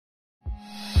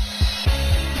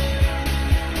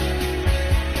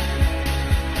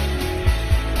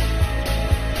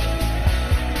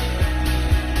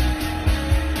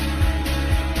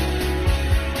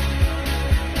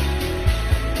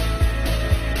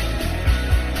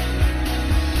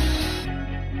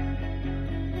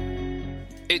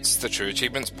It's the True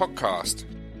Achievements Podcast,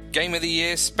 Game of the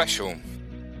Year Special.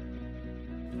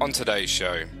 On today's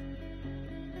show,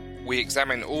 we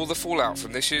examine all the fallout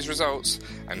from this year's results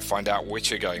and find out which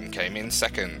game came in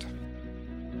second.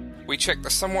 We check the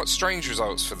somewhat strange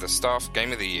results for the Staff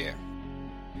Game of the Year.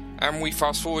 And we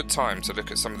fast forward time to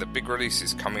look at some of the big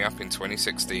releases coming up in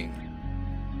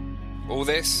 2016. All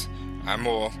this and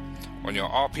more on your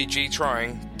RPG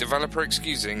trying, developer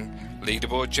excusing,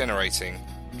 leaderboard generating,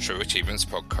 True Achievements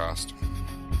Podcast.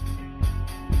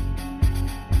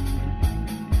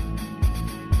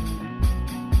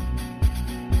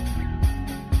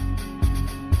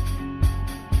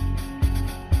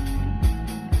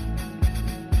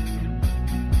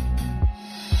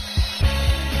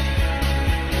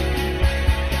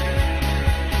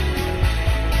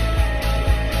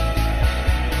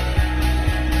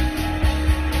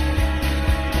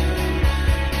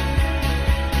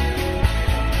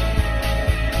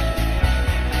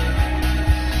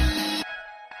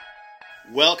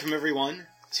 Welcome, everyone,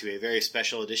 to a very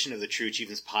special edition of the True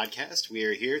Achievements Podcast. We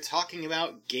are here talking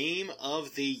about Game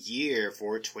of the Year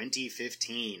for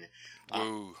 2015.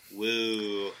 Woo.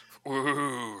 Woo.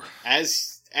 Woo.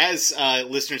 As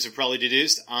listeners have probably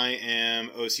deduced, I am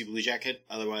OC Blue Jacket,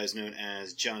 otherwise known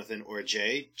as Jonathan or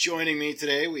Jay. Joining me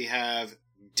today, we have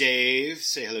Dave.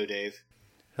 Say hello, Dave.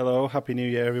 Hello, Happy New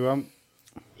Year, everyone.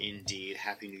 Indeed,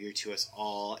 Happy New Year to us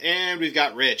all. And we've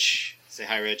got Rich. Say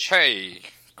hi, Rich. Hey,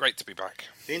 great to be back.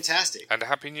 Fantastic. And a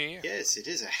Happy New Year. Yes, it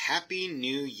is a Happy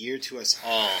New Year to us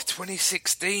all.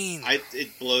 2016.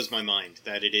 It blows my mind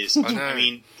that it is. I know. I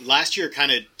mean, last year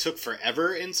kind of took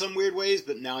forever in some weird ways,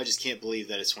 but now I just can't believe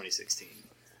that it's 2016.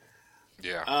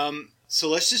 Yeah. So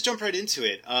let's just jump right into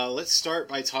it. Let's start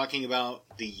by talking about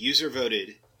the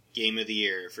user-voted Game of the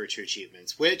Year for True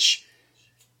Achievements, which,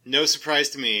 no surprise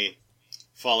to me,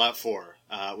 Fallout 4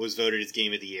 was voted as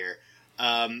Game of the Year.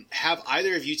 Have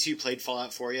either of you two played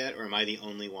Fallout 4 yet, or am I the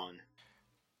only one?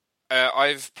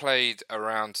 I've played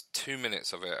around 2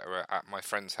 minutes of it at my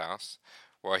friend's house,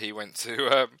 while he went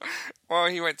to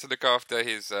look after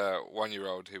his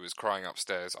 1-year-old who was crying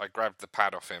upstairs. I grabbed the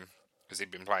pad off him because he'd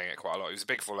been playing it quite a lot. He was a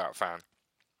big Fallout fan,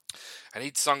 and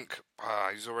he'd sunk.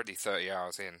 He was already 30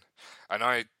 hours in, and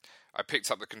I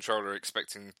picked up the controller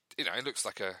expecting, it looks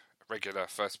like a regular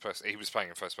first person. He was playing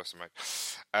in first person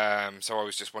mode, so I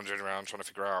was just wandering around trying to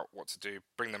figure out what to do,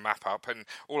 bring the map up, and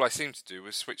all I seemed to do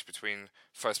was switch between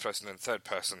first person and third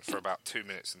person for about 2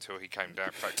 minutes until he came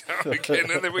back down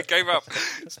again, and then we gave up.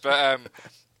 But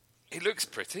it looks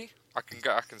pretty. I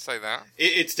can say that.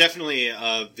 It's definitely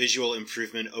a visual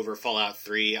improvement over Fallout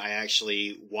 3. I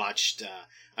actually watched,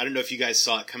 I don't know if you guys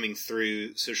saw it coming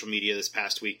through social media this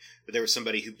past week, but there was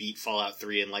somebody who beat Fallout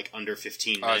 3 in like under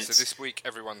 15 minutes. So this week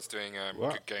everyone's doing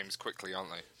good games quickly,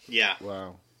 aren't they? Yeah.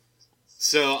 Wow.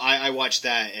 So I watched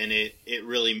that, and it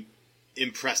really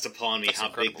impressed upon me That's how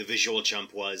incredible. big the visual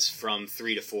jump was from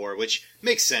 3 to 4, which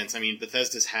makes sense. I mean,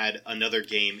 Bethesda's had another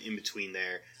game in between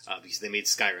there because they made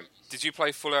Skyrim. Did you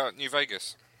play Fallout New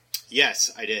Vegas?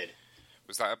 Yes, I did.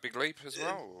 Was that a big leap as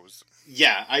well? Or was...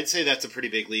 Yeah, I'd say that's a pretty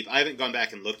big leap. I haven't gone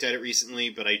back and looked at it recently,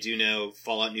 but I do know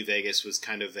Fallout New Vegas was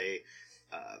kind of a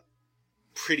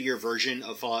prettier version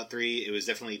of Fallout 3. It was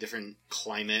definitely a different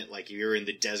climate, like you were in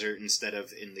the desert instead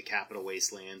of in the capital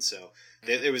wasteland, so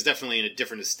it was definitely in a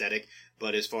different aesthetic,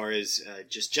 but as far as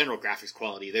just general graphics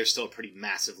quality, there's still a pretty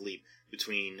massive leap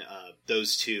between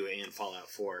those two and Fallout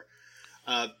 4.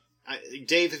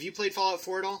 Dave, have you played Fallout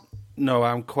 4 at all? No,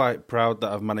 I'm quite proud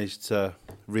that I've managed to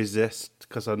resist,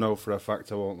 because I know for a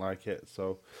fact I won't like it,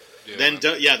 so... Then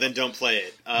don't play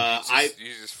it.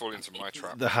 You just fall into my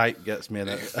trap. The hype gets me, and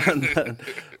then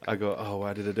I go, oh,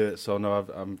 why did I do it? So no,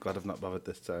 I'm glad I've not bothered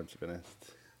this time, to be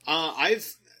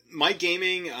honest. My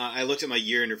gaming, I looked at my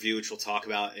year in review, which we'll talk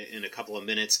about in a couple of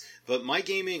minutes, but my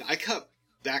gaming, I cut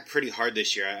back pretty hard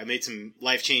this year. I made some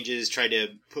life changes, tried to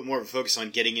put more of a focus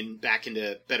on getting back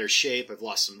into better shape. I've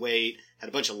lost some weight, had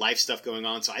a bunch of life stuff going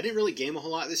on, so I didn't really game a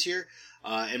whole lot this year,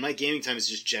 and my gaming time has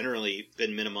just generally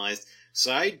been minimized,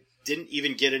 so I didn't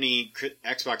even get any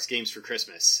Xbox games for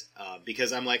Christmas,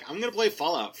 because I'm like, I'm going to play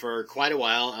Fallout for quite a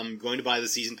while. I'm going to buy the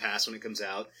season pass when it comes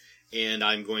out, and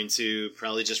I'm going to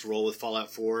probably just roll with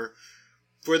Fallout 4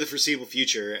 for the foreseeable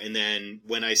future, and then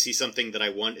when I see something that I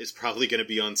want is probably going to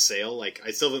be on sale, like, I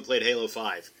still haven't played Halo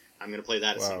 5. I'm going to play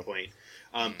that at some point.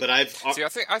 But See,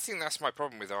 I think that's my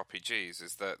problem with RPGs,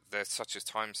 is that they're such a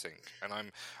time sink, and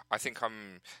I think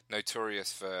I'm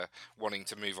notorious for wanting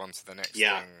to move on to the next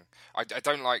thing. I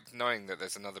don't like knowing that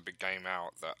there's another big game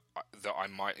out that I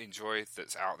might enjoy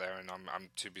that's out there, and I'm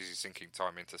too busy sinking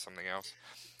time into something else.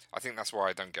 I think that's why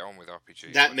I don't get on with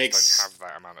RPGs. That I makes just don't have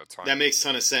that amount of time. That makes a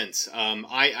ton of sense.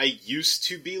 I used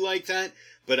to be like that,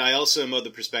 but I also am of the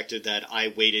perspective that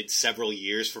I waited several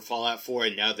years for Fallout 4,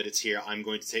 and now that it's here, I'm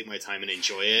going to take my time and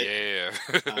enjoy it.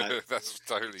 Yeah, that's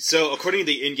totally. So, according to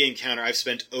the in-game counter, I've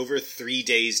spent over 3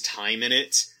 days' time in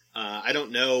it. I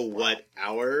don't know what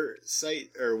our site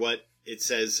or what it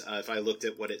says. If I looked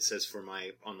at what it says for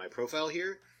on my profile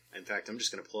here, in fact, I'm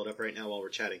just going to pull it up right now while we're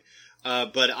chatting.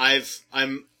 But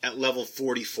I'm at level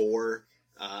 44.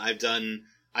 I've done.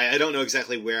 I don't know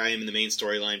exactly where I am in the main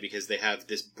storyline because they have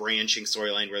this branching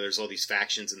storyline where there's all these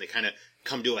factions and they kind of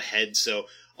come to a head. So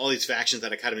all these factions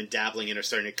that I kind of been dabbling in are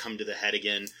starting to come to the head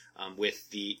again with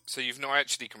the. So you've not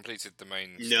actually completed the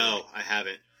main story? No, I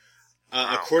haven't.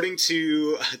 Wow. According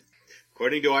to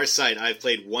our site, I've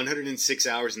played 106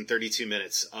 hours and 32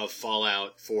 minutes of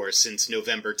Fallout 4 since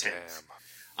November 10th.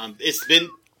 It's been,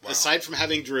 aside from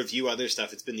having to review other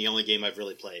stuff, it's been the only game I've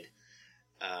really played.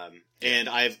 And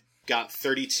I've got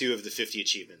 32 of the 50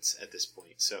 achievements at this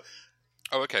point. So,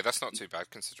 oh, okay, that's not too bad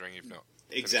considering you've not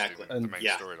exactly the main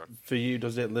storyline. For you,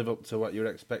 does it live up to what you're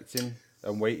expecting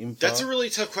and waiting for? That's a really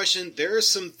tough question. There are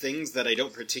some things that I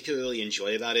don't particularly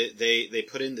enjoy about it. They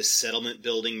put in the settlement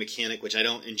building mechanic, which I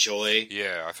don't enjoy.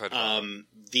 Yeah, I've heard about that.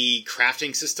 The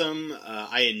crafting system,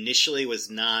 I initially was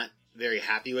not very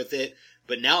happy with it,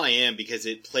 but now I am because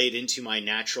it played into my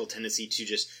natural tendency to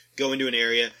just go into an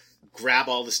area, grab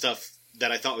all the stuff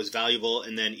that I thought was valuable,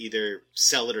 and then either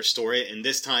sell it or store it. And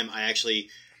this time,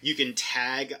 you can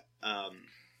tag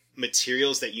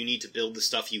materials that you need to build the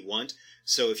stuff you want.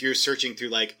 So if you're searching through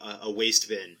like a waste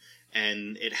bin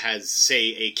and it has, say,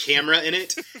 a camera in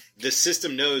it, the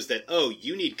system knows that, oh,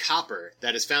 you need copper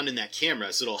that is found in that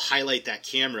camera, so it'll highlight that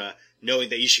camera knowing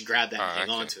that you should grab that and hang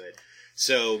on to it.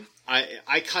 So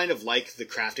I kind of like the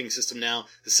crafting system now.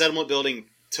 The settlement building,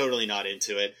 totally not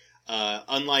into it.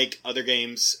 Unlike other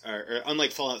games, or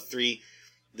unlike Fallout 3,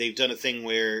 they've done a thing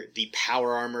where the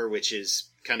power armor, which has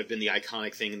kind of been the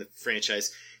iconic thing in the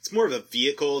franchise, it's more of a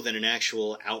vehicle than an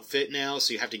actual outfit now,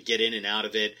 so you have to get in and out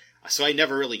of it. So I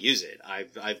never really use it.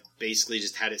 I've basically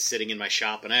just had it sitting in my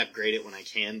shop, and I upgrade it when I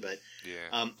can, but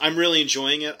I'm really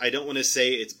enjoying it. I don't want to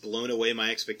say it's blown away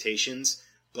my expectations,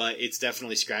 but it's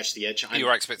definitely scratched the edge.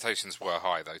 Your expectations were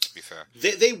high, though, to be fair.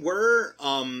 They were.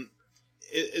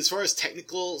 As far as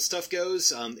technical stuff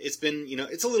goes, it's been,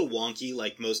 it's a little wonky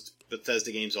like most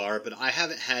Bethesda games are, but I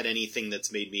haven't had anything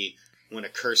that's made me want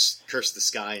to curse the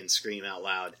sky and scream out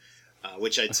loud,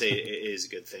 which I'd say is a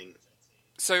good thing.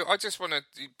 So I just want to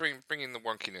bring in the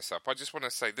wonkiness up. I just want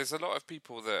to say there's a lot of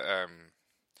people that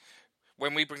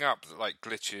when we bring up like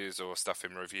glitches or stuff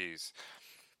in reviews,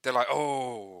 they're like,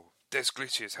 "Oh, there's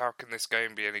glitches. How can this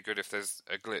game be any good if there's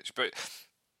a glitch?" But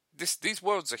these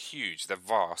worlds are huge. They're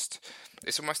vast.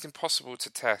 It's almost impossible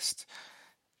to test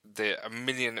the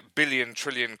billion,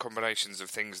 trillion combinations of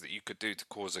things that you could do to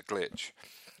cause a glitch.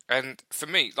 And for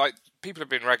me, like, people have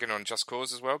been ragging on Just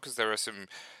Cause as well because there are some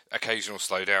occasional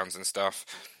slowdowns and stuff.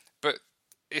 But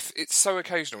if it's so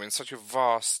occasional in such a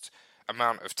vast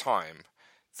amount of time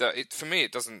that for me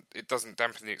it doesn't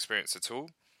dampen the experience at all.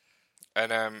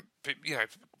 And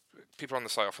people on the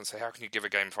site often say, how can you give a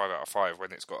game 5 out of 5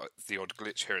 when it's got the odd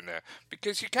glitch here and there?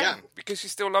 Because you can. Because you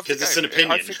still love the game. Because it's an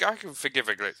opinion. I can forgive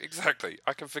a glitch. Exactly.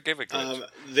 I can forgive a glitch.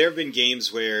 There have been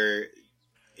games where,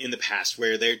 in the past,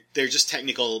 where they're just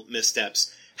technical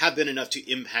missteps have been enough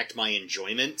to impact my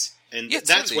enjoyment. And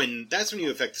that's when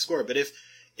you affect the score. But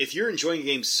if you're enjoying a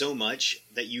game so much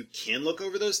that you can look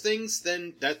over those things,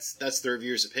 then that's the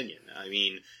reviewer's opinion. I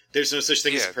mean, there's no such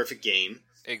thing as a perfect game.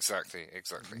 Exactly.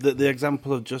 The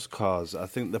example of Just Cause, I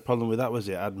think the problem with that was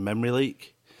it had memory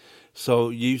leak. So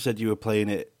you said you were playing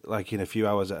it like in a few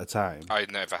hours at a time. I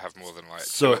never have more than like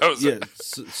 2 hours. Yeah,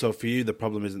 so for you the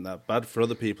problem isn't that bad. For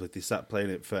other people, if they sat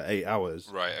playing it for 8 hours,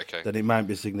 right, okay, then it might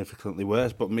be significantly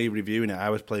worse. But me reviewing it,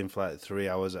 I was playing for like 3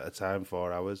 hours at a time,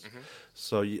 4 hours. Mm-hmm.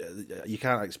 So you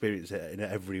can't experience it in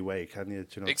every way, can you?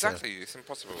 Do you know exactly, it's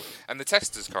impossible. And the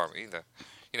testers can't either.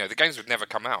 The games would never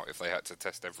come out if they had to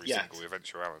test every single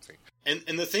eventuality.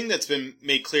 And the thing that's been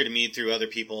made clear to me through other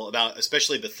people about,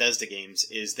 especially Bethesda games,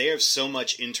 is they have so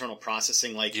much internal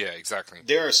processing. Like, yeah, exactly.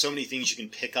 There are so many things you can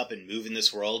pick up and move in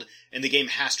this world, and the game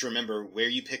has to remember where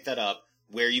you picked that up,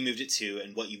 where you moved it to,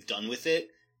 and what you've done with it.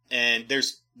 And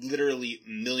there's literally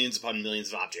millions upon millions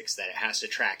of objects that it has to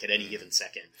track at any given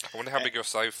second. I wonder how big your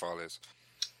save file is.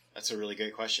 That's a really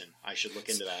great question. I should look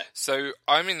into that. So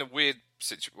I'm in a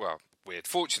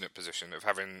fortunate position of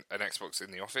having an Xbox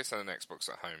in the office and an Xbox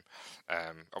at home.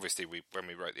 Obviously, when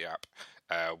we wrote the app,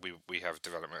 we have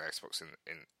development Xbox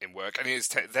in work, and it is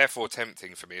therefore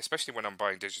tempting for me, especially when I'm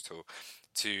buying digital,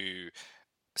 to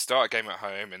start a game at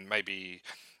home and maybe,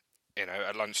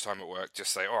 at lunchtime at work,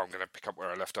 just say, I'm going to pick up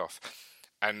where I left off.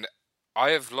 And I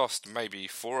have lost maybe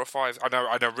 4 or 5.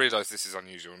 I realise this is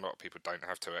unusual. A lot of people don't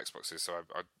have 2 Xboxes, so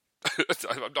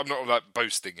I'm not like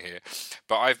boasting here.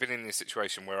 But I've been in this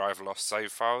situation where I've lost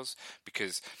save files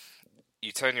because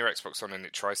you turn your Xbox on and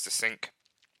it tries to sync.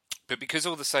 But because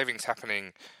all the saving's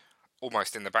happening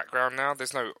almost in the background now,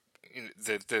 there's no...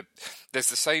 there's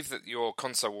the save that your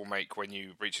console will make when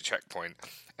you reach a checkpoint,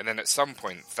 and then at some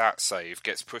point that save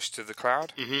gets pushed to the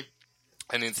cloud. Mm-hmm.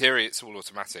 And in theory, it's all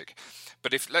automatic.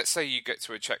 But if, let's say, you get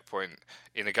to a checkpoint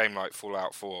in a game like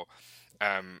Fallout 4,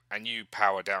 and you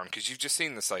power down because you've just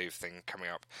seen the save thing coming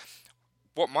up,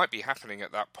 what might be happening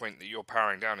at that point that you're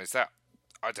powering down is that,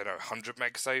 100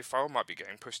 meg save file might be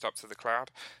getting pushed up to the cloud.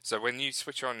 So when you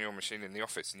switch on your machine in the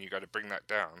office and you go to bring that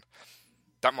down,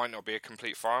 that might not be a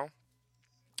complete file.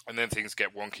 And then things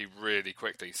get wonky really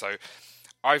quickly. So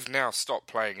I've now stopped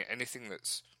playing anything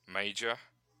that's major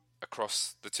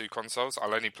across the 2 consoles.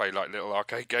 I'll only play like little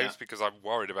arcade games because I'm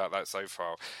worried about that save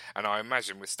file. And I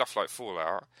imagine with stuff like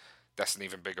Fallout, that's an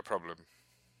even bigger problem.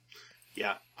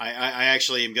 Yeah, I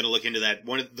actually am going to look into that.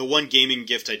 The one gaming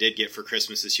gift I did get for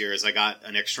Christmas this year is I got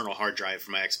an external hard drive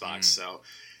for my Xbox. So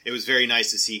it was very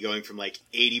nice to see going from like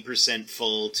 80%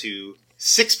 full to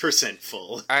 6%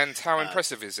 full. And how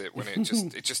impressive is it when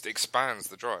it just expands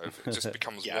the drive? It just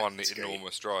becomes one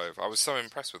enormous drive. I was so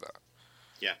impressed with that.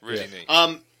 Yeah, really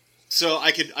neat. So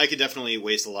I could definitely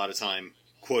waste a lot of time,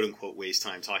 quote unquote, waste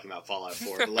time talking about Fallout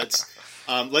 4. But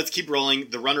let's keep rolling.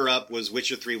 The runner up was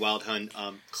Witcher 3 Wild Hunt.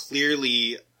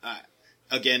 Clearly,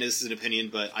 again, this is an opinion,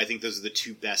 but I think those are the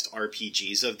 2 best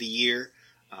RPGs of the year.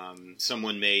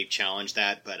 Someone may challenge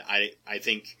that, but I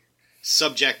think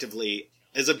subjectively,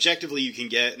 as objectively you can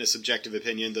get in a subjective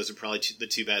opinion, those are probably the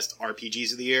 2 best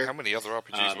RPGs of the year. How many other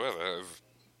RPGs were there of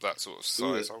that sort of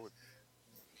size?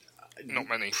 Not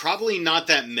many. Probably not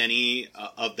that many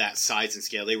of that size and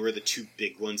scale. They were the 2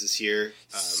 big ones this year.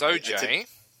 Jay.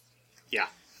 Yeah.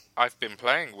 I've been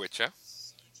playing Witcher.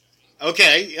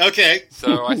 Okay.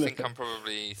 So I think I'm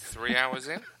probably 3 hours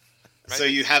in. Maybe. So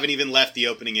you haven't even left the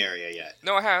opening area yet?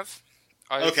 No, I have.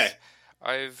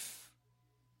 I've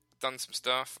done some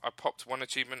stuff. I popped 1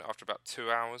 achievement after about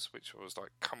 2 hours, which was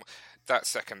like, come on. That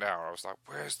second hour, I was like,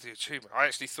 where's the achievement? I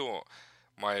actually thought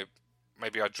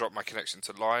maybe I dropped my connection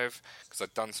to live because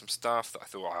I'd done some stuff that I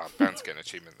thought, I'm bound to get an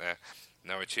achievement there.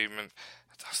 No achievement.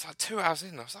 I was like 2 hours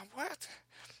in. I was like, what?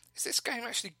 Has this game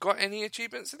actually got any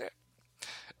achievements in it?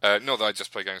 Not that I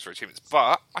just play games for achievements,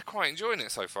 but I'm quite enjoying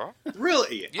it so far.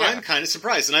 Really? Yeah. I'm kind of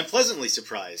surprised, and I'm pleasantly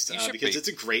surprised because it's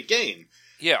a great game.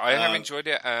 Yeah, I have enjoyed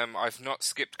it. I've not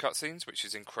skipped cutscenes, which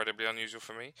is incredibly unusual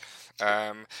for me.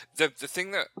 The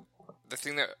thing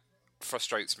that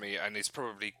frustrates me, and is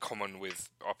probably common with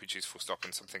RPGs full stop,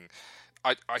 and something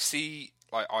I see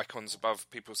like icons above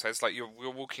people's heads, like you're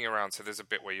walking around, so there's a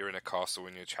bit where you're in a castle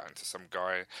and you're chatting to some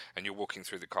guy and you're walking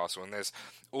through the castle and there's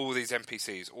all these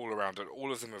NPCs all around and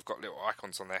all of them have got little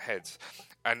icons on their heads,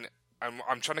 and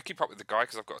I'm trying to keep up with the guy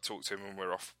because I've got to talk to him and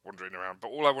we're off wandering around, but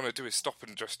all I want to do is stop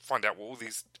and just find out what all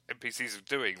these NPCs are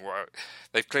doing.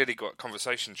 They've clearly got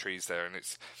conversation trees there, and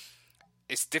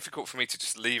it's difficult for me to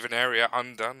just leave an area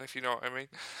undone, if you know what I mean.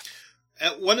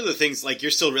 One of the things, like,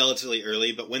 you're still relatively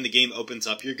early, but when the game opens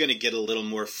up, you're going to get a little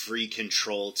more free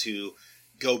control to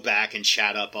go back and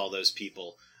chat up all those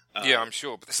people. Yeah, I'm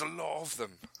sure, but there's a lot of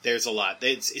them. There's a lot.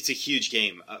 It's a huge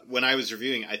game. When I was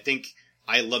reviewing, I think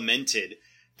I lamented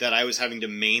that I was having to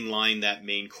mainline that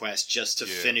main quest just to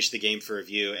finish the game for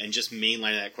review, and just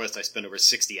mainlining that quest I spent over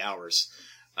 60 hours.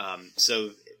 I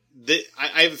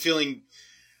have a feeling...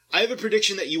 I have a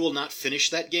prediction that you will not finish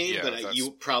that game, but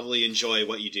you probably enjoy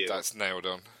what you do. That's nailed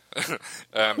on.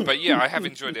 But yeah, I have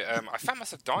enjoyed it. I found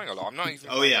myself dying a lot. I'm not even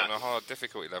playing on a hard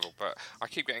difficulty level, but I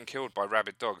keep getting killed by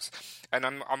rabid dogs. And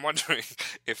I'm wondering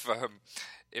if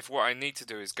what I need to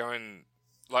do is go and...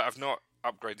 Like, I've not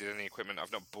upgraded any equipment,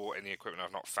 I've not bought any equipment,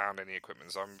 I've not found any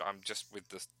equipment, so I'm just with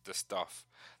the stuff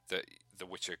that The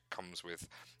Witcher comes with.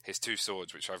 His 2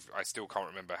 swords, which I still can't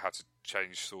remember how to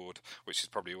change sword, which is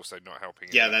probably also not helping.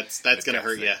 Yeah, that's going to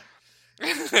hurt you.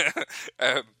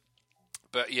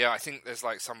 But yeah, I think there's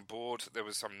like some board. There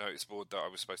was some notice board that I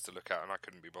was supposed to look at, and I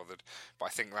couldn't be bothered. But I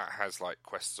think that has like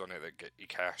quests on it that get you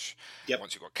cash. Yep.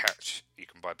 Once you've got cash, you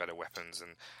can buy better weapons,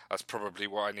 and that's probably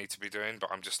what I need to be doing.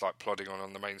 But I'm just like plodding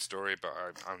on the main story. But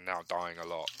I'm now dying a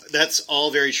lot. That's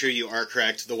all very true. You are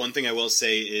correct. The one thing I will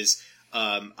say is,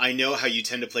 I know how you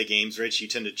tend to play games, Rich. You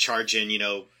tend to charge in,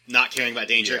 not caring about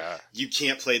danger. Yeah. You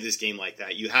can't play this game like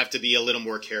that. You have to be a little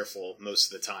more careful most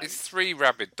of the time. It's 3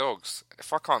 rabid dogs.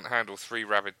 If I can't handle 3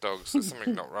 rabid dogs, there's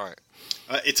something not right.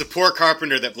 It's a poor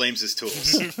carpenter that blames his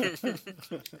tools.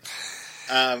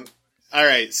 All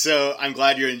right, so I'm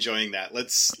glad you're enjoying that.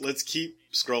 Let's keep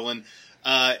scrolling.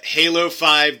 Halo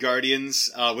 5 Guardians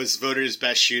was voted as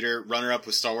best shooter. Runner-up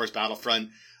was Star Wars Battlefront.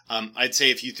 I'd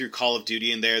say if you threw Call of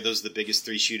Duty in there, those are the biggest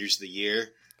 3 shooters of the year.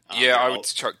 I would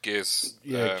chuck Gears.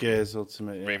 Gears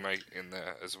Ultimate remake in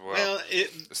there as well. Well,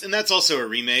 and that's also a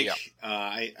remake. Yeah.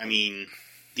 I mean,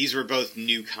 these were both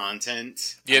new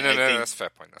content. Yeah, I think, that's a fair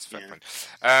point. That's a fair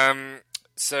point.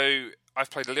 So I've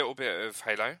played a little bit of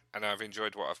Halo, and I've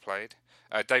enjoyed what I've played.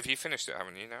 Dave, you finished it,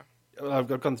 haven't you? Now. Well,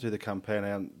 I've gone through the campaign. I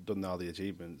haven't done all the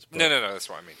achievements. But No, that's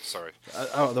what I mean. Sorry.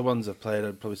 Out of the ones I've played,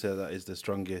 I'd probably say that is the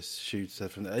strongest shooter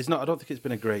from there. It's not. I don't think it's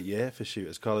been a great year for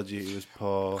shooters. Call of Duty was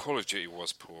poor. Call of Duty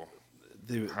was poor.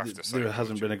 There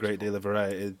hasn't been a great deal of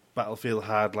variety. Battlefield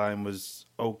Hardline was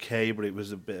okay, but it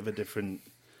was a bit of a different.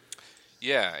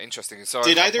 Yeah, interesting. So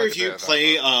did either of you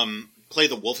play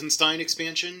the Wolfenstein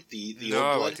expansion? The no,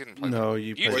 Old Blood? I didn't play. No,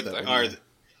 you played did, that.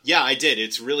 Yeah, I did.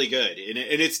 It's really good, and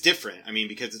it's different. I mean,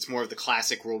 because it's more of the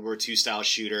classic World War II style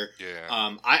shooter.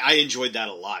 Yeah. I enjoyed that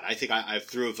a lot. I think I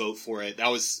threw a vote for it.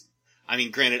 That was, I mean,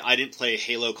 granted, I didn't play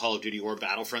Halo, Call of Duty, or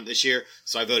Battlefront this year,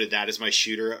 so I voted that as my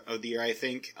shooter of the year, I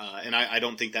think. And I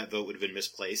don't think that vote would have been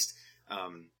misplaced.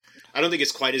 I don't think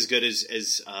it's quite as good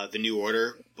as the New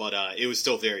Order, but it was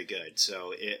still very good.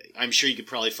 So I'm sure you could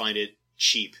probably find it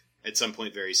cheap at some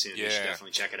point very soon. Yeah. You should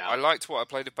definitely check it out. I liked what I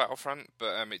played of Battlefront,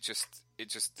 but it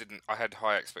just didn't. I had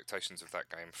high expectations of that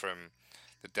game from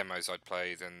the demos I'd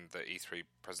played and the E3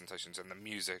 presentations and the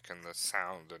music and the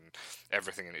sound and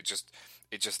everything, and it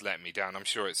just let me down. I'm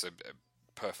sure it's a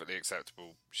perfectly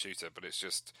acceptable shooter, but it's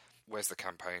just, where's the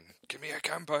campaign? Give me a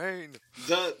campaign.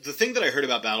 The thing that I heard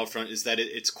about Battlefront is that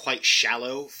it's quite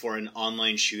shallow for an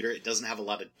online shooter. It doesn't have a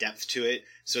lot of depth to it,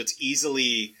 so it's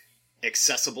easily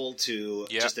accessible to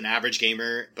just an average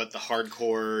gamer, but the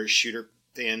hardcore shooter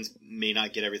fans may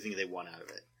not get everything they want out of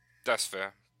it. That's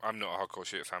fair. I'm not a hardcore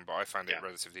shooter fan, but I found it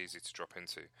relatively easy to drop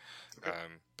into. Okay.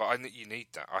 But you need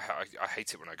that. I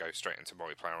hate it when I go straight into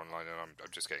multiplayer online and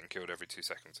I'm just getting killed every 2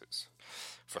 seconds. It's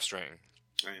frustrating.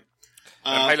 Right.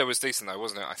 Halo was decent though,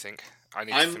 wasn't it? I think I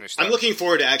need to finish that. I'm looking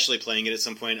forward to actually playing it at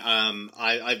some point.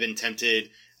 I've been tempted.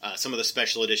 Some of the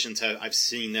special editions, I've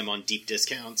seen them on deep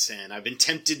discounts, and I've been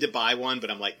tempted to buy one,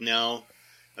 but I'm like, no.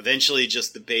 Eventually,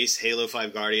 just the base Halo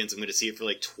 5 Guardians, I'm going to see it for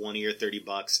like $20 or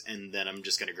 $30, and then I'm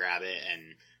just going to grab it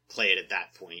and play it at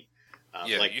that point.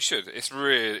 You should. It's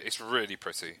really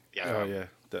pretty. Yeah. Oh yeah,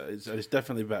 it's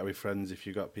definitely better with friends if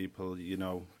you got people you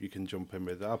can jump in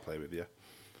with. I'll play with you.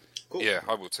 Cool. Yeah,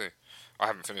 I will too. I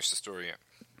haven't finished the story yet,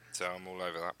 so I'm all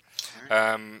over that.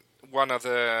 All right. One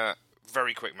other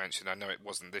very quick mention. I know it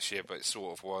wasn't this year, but it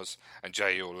sort of was. And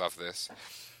Jay, you'll love this.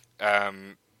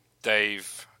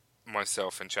 Dave,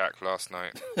 myself, and Jack last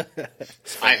night.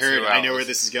 I heard. I know where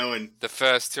this is going. The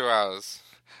first 2 hours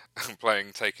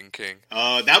playing Taken King.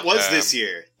 Oh, that was this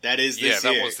year. That is this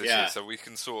year. Yeah, that was this year. So we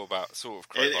can sort of.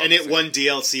 And it won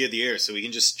DLC of the year, so we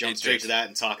can just jump straight to that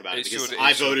and talk about it because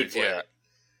I voted for it.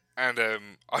 And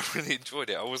I really enjoyed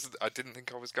it. I didn't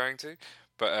think I was going to,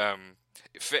 but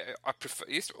I prefer.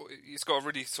 It's got a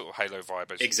really sort of Halo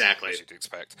vibe, as you'd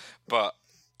expect. But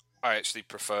I actually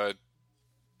preferred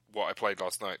what I played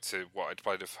last night to what I'd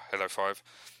played of Halo 5,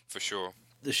 for sure.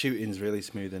 The shooting's really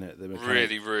smooth in it.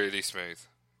 Really, really smooth.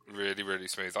 Really, really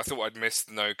smooth. I thought I'd missed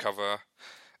the no cover,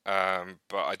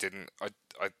 but I didn't.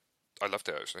 I loved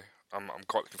it actually. I'm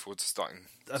quite looking forward to starting.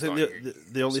 I think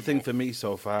the only thing for me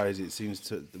so far is it seems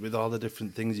to, with all the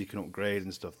different things you can upgrade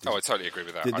and stuff. I totally agree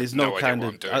with that. There's no kind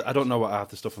of. I don't know what half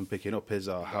the stuff I'm picking up is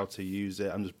or how to use it.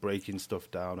 I'm just breaking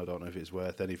stuff down. I don't know if it's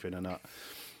worth anything or not.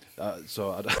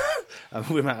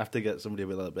 We might have to get somebody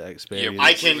with a little bit of experience.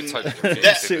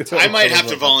 Yeah, I might have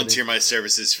to volunteer my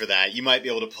services for that. You might be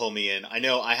able to pull me in. I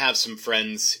know I have some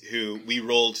friends who we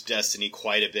rolled Destiny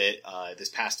quite a bit this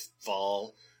past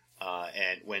fall.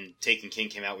 And when Taken King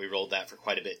came out, we rolled that for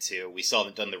quite a bit too. We still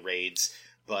haven't done the raids,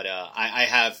 but I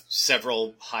have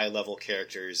several high-level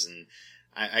characters, and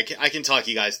I can talk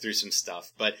you guys through some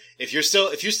stuff. But if you're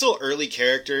still early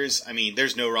characters, I mean,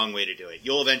 there's no wrong way to do it.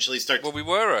 You'll eventually start. Well, we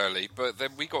were early, but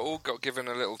then we got given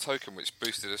a little token which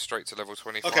boosted us straight to level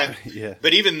 25. Okay, yeah.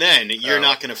 But even then, you're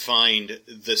not going to find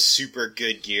the super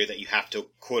good gear that you have to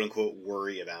quote unquote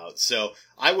worry about. So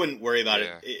I wouldn't worry about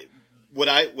it. What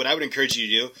I would encourage you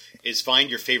to do is find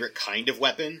your favorite kind of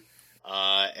weapon,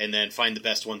 and then find the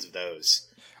best ones of those.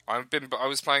 I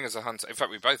was playing as a hunter. In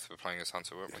fact, we both were playing as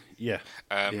hunter, weren't we? Yeah.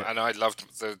 And I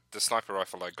loved the sniper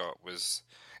rifle I got was.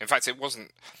 In fact, it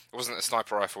wasn't a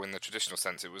sniper rifle in the traditional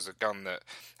sense. It was a gun that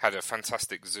had a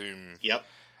fantastic zoom. Yep.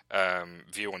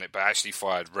 View on it, but actually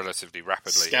fired relatively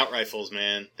rapidly. Scout rifles,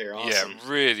 man, they're awesome. Yeah,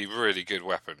 really, really good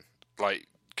weapon. Like,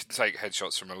 can take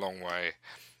headshots from a long way.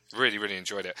 Really, really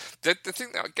enjoyed it. The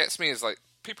thing that gets me is, like,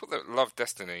 people that love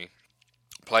Destiny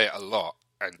play it a lot,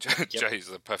 and Jay's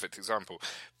the perfect example.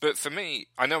 But for me,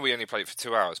 I know we only played it for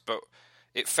 2 hours, but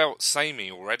it felt samey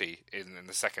already in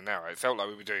the second hour. It felt like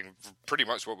we were doing pretty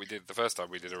much what we did the first time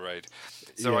we did a raid.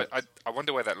 So Yeah. I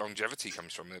wonder where that longevity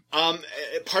comes from.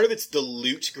 Part of it's the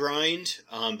loot grind,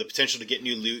 the potential to get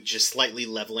new loot, just slightly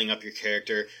leveling up your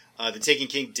character. The Taken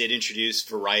King did introduce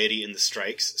variety in the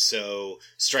strikes, so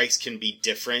strikes can be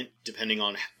different depending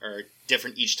on, or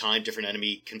different each time, different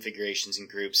enemy configurations and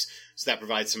groups, so that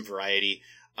provides some variety.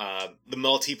 The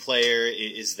multiplayer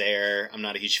is there. I'm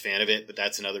not a huge fan of it, but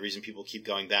that's another reason people keep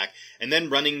going back. And then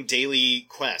running daily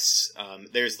quests.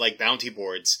 There's like bounty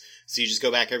boards. So you just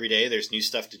go back every day. There's new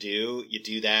stuff to do. You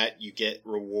do that. You get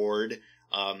reward.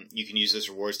 You can use those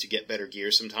rewards to get better gear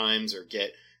sometimes, or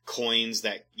get coins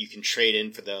that you can trade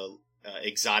in for the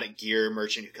exotic gear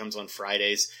merchant who comes on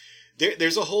Fridays.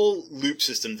 There's a whole loop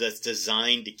system that's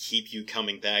designed to keep you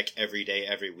coming back every day,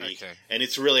 every week. Okay. And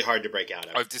it's really hard to break out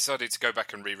of. I've decided to go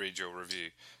back and reread your review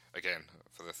again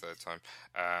for the third time.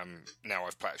 Now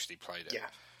I've actually played it. Yeah.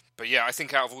 But yeah, I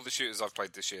think out of all the shooters I've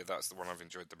played this year, that's the one I've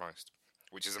enjoyed the most,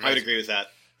 which is amazing. I would agree with that.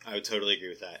 I would totally agree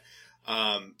with that.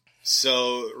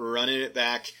 So running it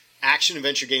back, action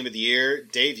adventure game of the year.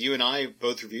 Dave, you and I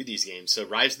both reviewed these games. So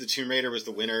Rise of the Tomb Raider was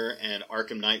the winner, and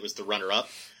Arkham Knight was the runner-up.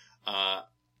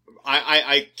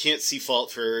 I can't see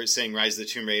fault for saying Rise of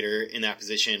the Tomb Raider in that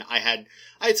position. I had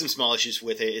some small issues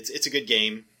with it. It's a good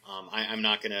game. I'm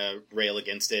not going to rail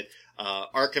against it.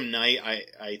 Arkham Knight,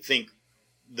 I think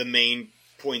the main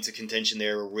points of contention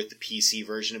there were with the PC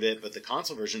version of it, but the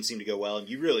console version seemed to go well, and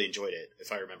you really enjoyed it,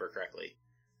 if I remember correctly.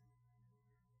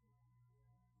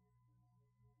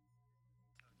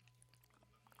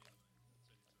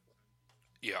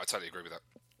 Yeah, I totally agree with that.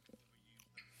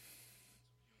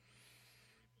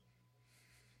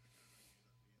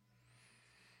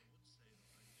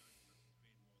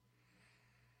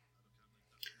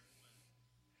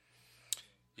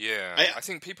 Yeah, I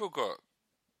think people got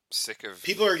sick of...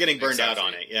 People are getting burned out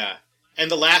on it, yeah.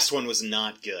 And the last one was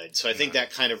not good, so I think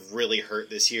that kind of really hurt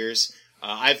this year's.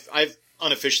 I've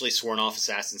unofficially sworn off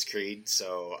Assassin's Creed,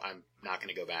 so I'm not going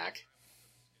to go back.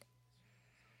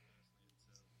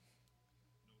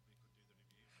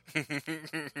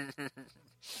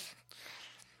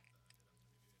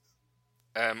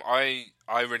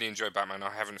 I really enjoy Batman. I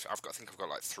think I've got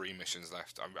like 3 missions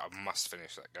left. I must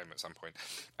finish that game at some point.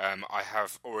 I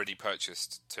have already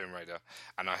purchased Tomb Raider,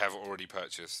 and I have already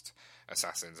purchased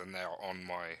Assassins, and they are on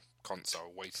my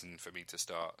console waiting for me to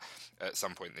start at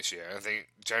some point this year. I think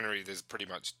January there's pretty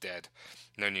much dead.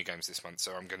 No new games this month,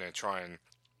 so I'm going to try and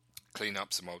clean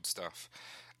up some old stuff.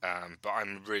 But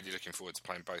I'm really looking forward to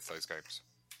playing both those games.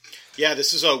 Yeah,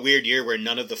 this is a weird year where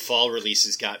none of the fall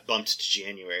releases got bumped to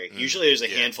January. Usually there's a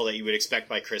handful that you would expect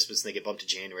by Christmas, and they get bumped to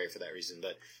January for that reason,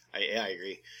 but I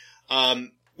agree.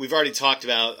 We've already talked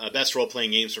about best role-playing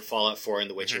games for Fallout 4 and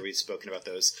The Witcher. We've spoken about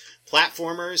those.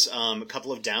 Platformers, a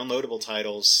couple of downloadable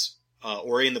titles.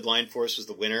 Ori and the Blind Forest was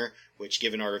the winner, which,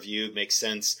 given our review, makes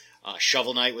sense.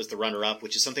 Shovel Knight was the runner-up,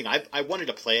 which is something I wanted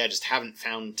to play. I just haven't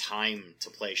found time to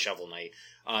play Shovel Knight.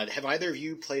 Have either of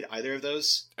you played either of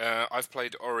those? I've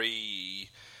played Ori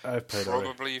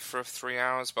Probably for 3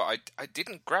 hours, but I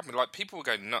didn't grab it. Like, people were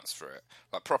going nuts for it,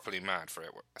 like properly mad for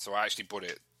it. So I actually bought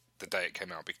it the day it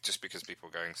came out, just because people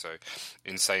were going so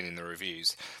insane in the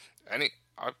reviews. And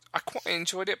I quite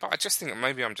enjoyed it, but I just think that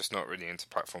maybe I'm just not really into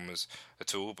platformers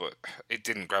at all. But it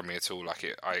didn't grab me at all like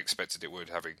I expected it would,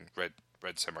 having read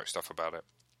so much stuff about it.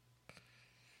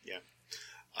 Yeah.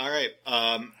 All right.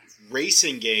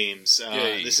 Racing games.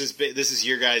 This is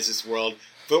your guys' world.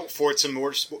 Forza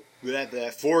Motorsport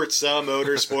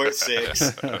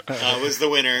 6 was the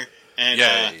winner.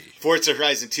 And Forza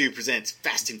Horizon 2 presents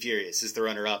Fast and Furious as the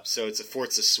runner-up, so it's a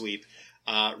Forza sweep.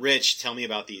 Rich, tell me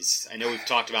about these. I know we've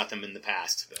talked about them in the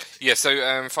past. But... Yeah,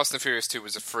 so Fast and Furious 2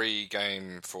 was a free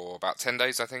game for about 10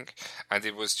 days, I think, and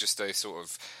it was just a sort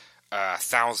of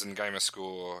 1,000 gamer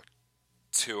score,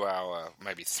 2-hour,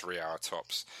 maybe 3-hour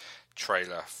tops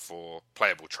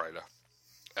playable trailer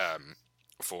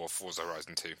for Forza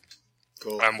Horizon 2.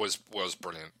 Cool. And was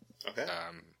brilliant. Okay.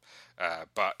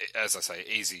 But as I say,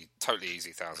 totally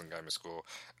easy 1,000 gamer score.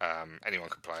 Anyone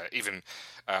can play it. Even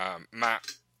Matt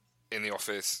in the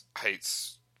office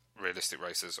hates realistic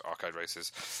races, arcade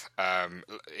races.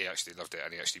 He actually loved it,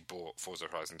 and he actually bought Forza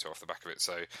Horizon 2 off the back of it.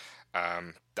 So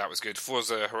that was good.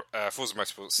 Forza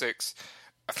Motorsport 6,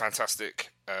 a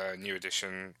fantastic new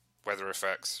addition. Weather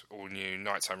effects, all new.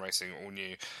 Nighttime racing, all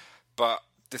new. But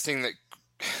the thing that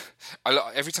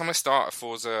every time I start a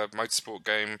Forza Motorsport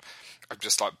game, I'm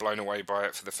just like blown away by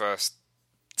it for the first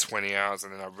 20 hours,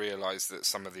 and then I realise that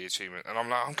some of the achievement, and I'm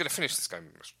like, I'm going to finish this game.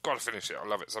 I've got to finish it. I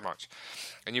love it so much.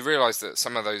 And you realise that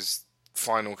some of those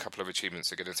final couple of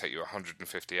achievements are going to take you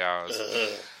 150 hours,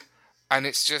 and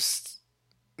it's just,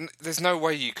 there's no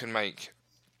way you can make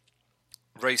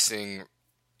racing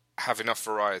have enough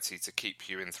variety to keep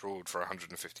you enthralled for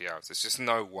 150 hours. There's just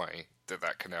no way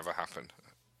that can ever happen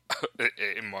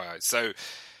in my eyes. So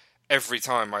every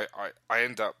time I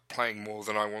end up playing more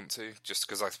than I want to, just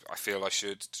because I feel I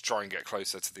should, to try and get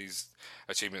closer to these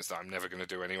achievements that I'm never going to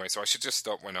do anyway. So I should just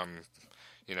stop when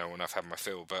when I've had my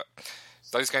fill. But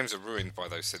those games are ruined by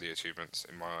those silly achievements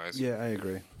in my eyes. Yeah, I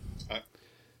agree.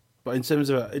 But in terms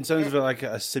of like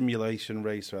a simulation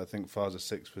racer, I think Forza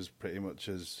 6 was pretty much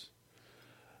as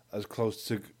close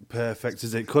to perfect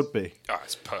as it could be.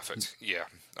 It's perfect. Yeah,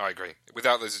 I agree.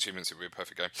 Without those achievements, it would be a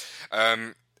perfect game.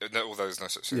 Although there's no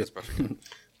such thing as a perfect game.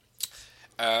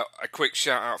 A quick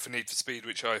shout out for Need for Speed,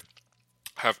 which I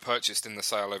have purchased in the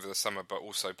sale over the summer, but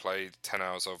also played 10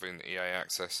 hours of in EA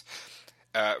Access.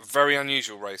 Very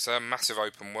unusual racer, massive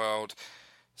open world,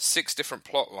 6 different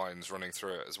plot lines running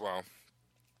through it as well.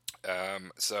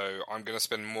 So I'm going to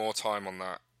spend more time on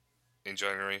that in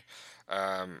January.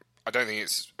 I don't think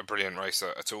it's a brilliant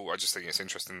racer at all. I just think it's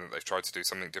interesting that they've tried to do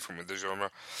something different with the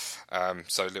genre.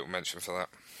 So little mention for that.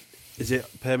 Is it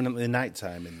permanently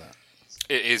nighttime in that?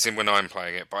 It is when I'm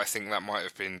playing it, but I think that might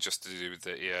have been just to do with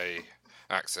the EA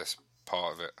Access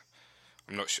part of it.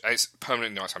 I'm not sure. It's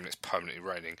permanently nighttime and it's permanently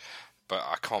raining, but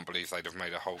I can't believe they'd have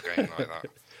made a whole game like that.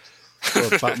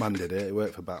 Well, Batman did it. It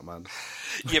worked for Batman.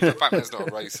 Yeah, but Batman's not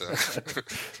a racer.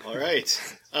 All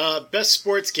right. Best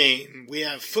sports game. We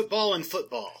have football and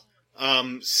football.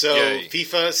 So Yay.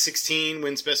 FIFA 16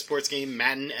 wins best sports game.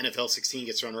 Madden NFL 16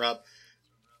 gets runner-up.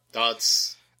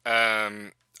 Thoughts?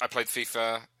 I played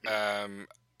FIFA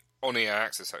on EA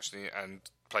Access, actually, and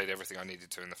played everything I needed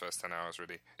to in the first 10 hours,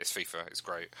 really. It's FIFA. It's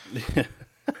great.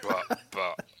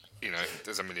 but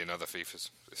there's a million other FIFAs.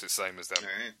 It's the same as them. All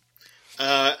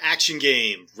right. Action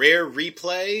game. Rare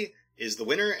Replay is the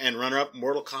winner, and runner-up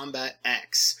Mortal Kombat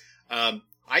X.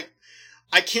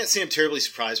 I can't say I'm terribly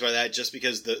surprised by that, just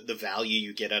because the value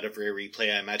you get out of Rare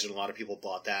Replay. I imagine a lot of people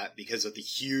bought that because of the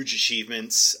huge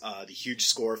achievements, the huge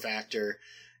score factor,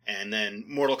 and then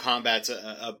Mortal Kombat's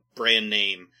a brand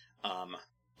name.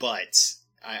 But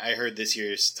I heard this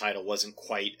year's title wasn't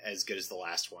quite as good as the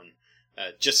last one.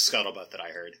 Just scuttlebutt that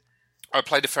I heard. I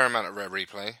played a fair amount of Rare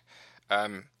Replay.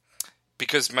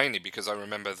 Mainly because I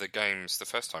remember the games the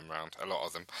first time round, a lot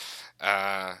of them.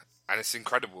 And it's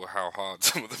incredible how hard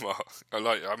some of them are.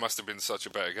 I must have been such a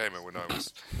better gamer when I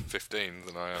was 15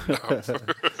 than I am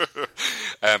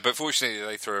now. But fortunately,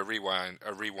 they throw a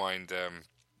rewind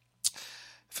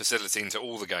facility into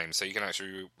all the games, so you can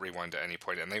actually rewind at any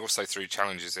point. And they also threw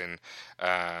challenges in,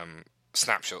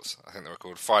 snapshots, I think they were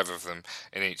called, 5 of them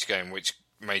in each game, which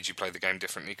made you play the game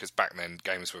differently, because back then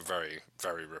games were very,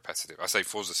 very repetitive. I say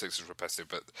Forza 6 is repetitive,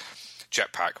 but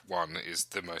Jetpack 1 is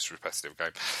the most repetitive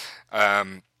game.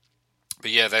 But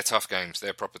yeah, they're tough games.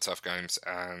 They're proper tough games,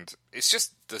 and it's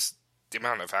just the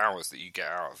amount of hours that you get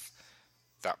out of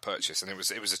that purchase. And it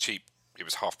was a cheap, it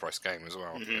was half-price game as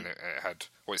well, and it had,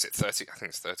 what is it, 30? I think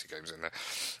it's 30 games in there.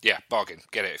 Yeah, bargain.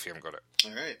 Get it if you haven't got it.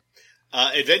 All right.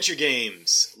 Adventure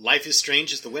games. Life is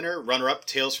Strange is the winner. Runner-up,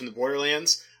 Tales from the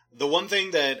Borderlands. The one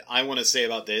thing that I want to say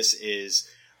about this is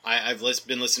I've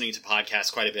been listening to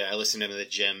podcasts quite a bit. I listen to them in the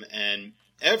gym, and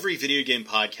every video game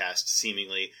podcast,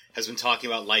 seemingly, has been talking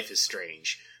about Life is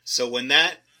Strange. So when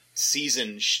that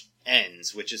season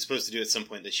ends, which is supposed to do at some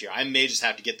point this year, I may just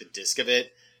have to get the disc of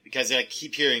it, because I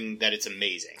keep hearing that it's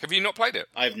amazing. Have you not played it?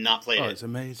 I have not played it. Oh, it's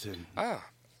amazing. Ah.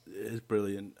 It is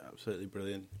brilliant. Absolutely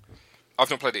brilliant. I've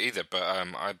not played it either, but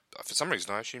for some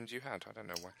reason I assumed you had. I don't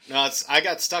know why. No, I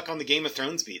got stuck on the Game of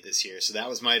Thrones beat this year, so that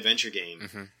was my adventure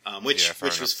game, which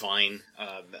was fine.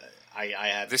 I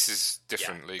had this is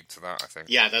different league to that, I think.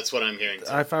 Yeah, that's what I'm hearing.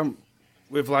 I found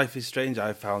with Life is Strange,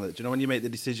 I found that, do you know, when you make the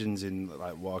decisions in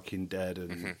like Walking Dead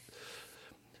and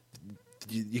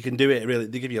you can do it really.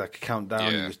 They give you like a countdown,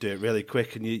 and you just do it really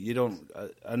quick, and you don't.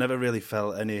 I never really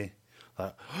felt any.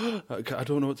 I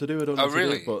don't know what to do. I don't know what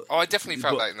really? to do. I definitely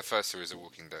felt that in the first series of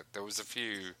Walking Dead. There was a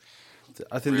few.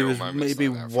 I think there was maybe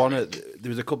one. There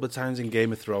was a couple of times in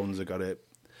Game of Thrones I got it,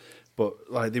 but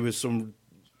like there was some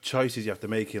choices you have to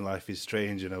make in life is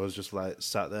strange, and I was just like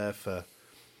sat there for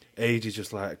ages,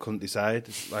 just like I couldn't decide.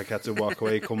 Like I had to walk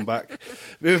away, come back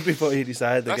before you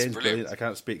decide. The That's game's brilliant. brilliant. I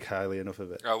can't speak highly enough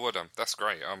of it. Oh, well done. That's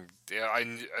great.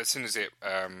 As soon as it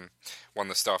won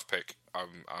the staff pick, I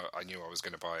knew I was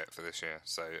going to buy it for this year.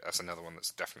 So that's another one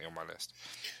that's definitely on my list.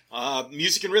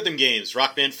 Music and rhythm games.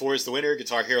 Rock Band 4 is the winner.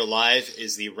 Guitar Hero Live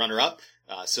is the runner-up.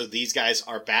 So these guys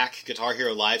are back. Guitar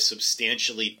Hero Live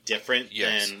substantially different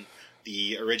than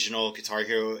the original Guitar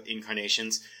Hero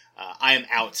incarnations. I am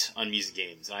out on music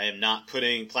games. I am not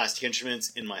putting plastic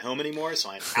instruments in my home anymore, so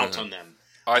I'm out on them.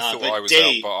 I thought I was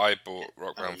out, but I bought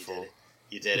Rock Band 4.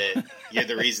 You did it. You're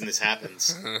the reason this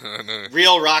happens.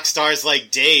 Real rock stars like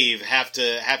Dave have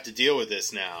to deal with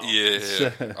this now.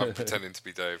 Yeah. I'm pretending to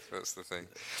be Dave. That's the thing.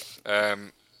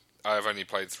 I've only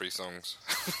played 3 songs.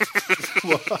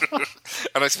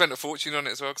 And I spent a fortune on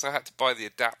it as well because I had to buy the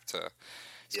adapter.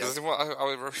 Because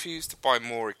I refuse to buy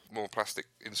more plastic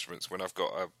instruments when I've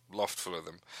got a loft full of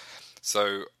them.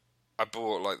 So I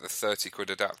bought like the 30 quid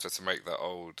adapter to make that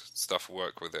old stuff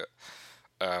work with it.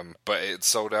 But it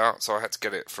sold out, so I had to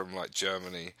get it from like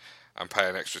Germany and pay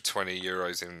an extra 20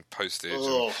 euros in postage.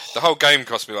 And the whole game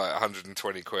cost me like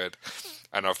 120 quid.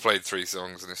 And I've played 3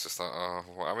 songs, and it's just like,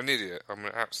 I'm an idiot. I'm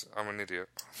an idiot.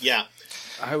 Yeah.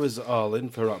 I was all in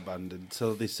for Rock Band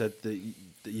until they said that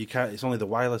you can't. It's only the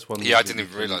wireless one. Yeah, I didn't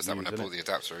even realise that when I bought the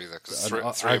adapter either, because three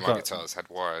of my guitars had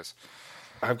wires.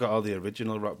 I've got all the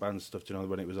original Rock Band stuff, you know,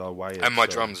 when it was all wired. And my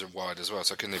drums are wired as well,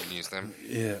 so I couldn't even use them.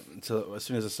 Yeah, until as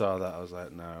soon as I saw that, I was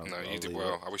like, no. No, you did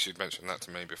well. I wish you'd mentioned that to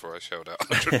me before I shelled out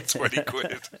 120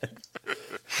 quid.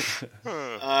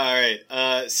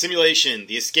 Alright, Simulation,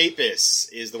 The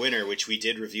Escapists is the winner, which we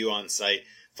did review on site.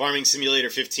 Farming Simulator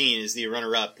 15 is the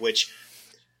runner-up, which...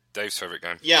 Dave's favourite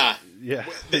game. Yeah. Yeah,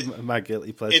 my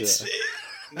guilty pleasure.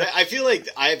 I feel like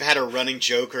I've had a running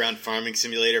joke around Farming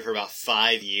Simulator for about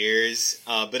 5 years,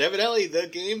 but evidently the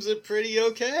games are pretty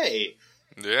okay.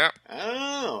 Yeah. I don't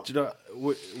know. Do you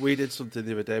know, we did something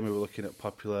the other day, and we were looking at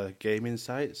popular gaming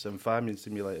sites, and Farming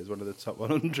Simulator is one of the top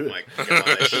 100. Oh my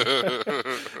gosh.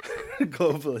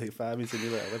 Globally, Farming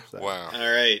Simulator website. Wow.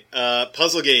 Alright,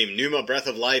 puzzle game, Numa Breath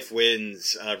of Life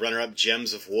wins, runner-up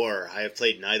Gems of War. I have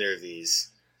played neither of these.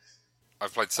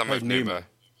 I've played some of Numa.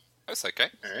 That's okay.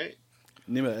 Alright.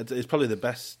 Numa, it's probably the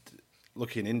best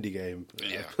looking indie game.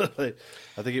 Yeah.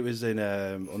 I think it was in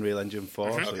Unreal Engine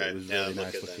 4, so Okay. it was Yeah, really look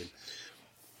nice at looking.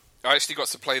 I actually got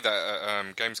to play that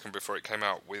at Gamescom before it came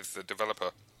out with the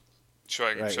developer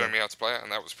showing me how to play it,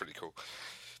 and that was pretty cool.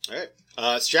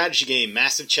 Alright. Strategy game,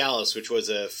 Massive Chalice, which was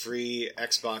a free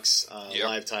Xbox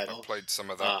Live title. I played some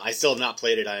of that. I still have not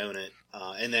played it, I own it.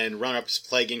 And then runner-ups,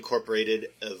 Plague Incorporated,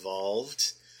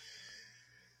 Evolved.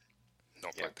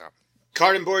 Not played that.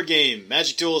 Card and board game,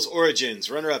 Magic Duels Origins,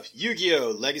 runner-up, Yu-Gi-Oh!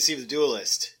 Legacy of the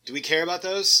Duelist. Do we care about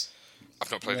those? I've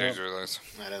not played either of those.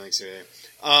 I don't think so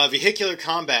either. Vehicular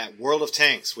Combat, World of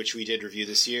Tanks, which we did review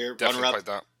this year. Definitely Runner-up,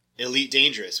 played that. Elite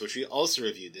Dangerous, which we also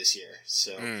reviewed this year.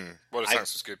 So, World of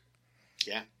Tanks was good.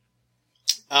 Yeah.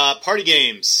 Party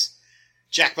games,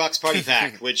 Jackbox Party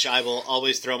Pack, which I will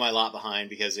always throw my lot behind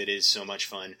because it is so much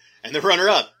fun. And the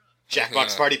runner-up,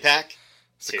 Jackbox Party Pack.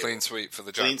 It's a clean sweep for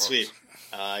the Jackbox. Clean sweep.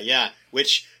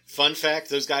 Which, fun fact,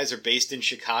 those guys are based in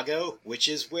Chicago, which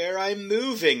is where I'm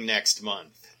moving next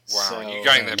month. Wow, So, you're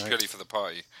going there purely for the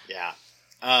party. Yeah.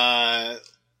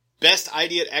 Best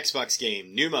Idea at Xbox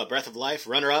game, Numa, Breath of Life,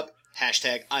 runner-up,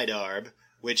 #IDARB,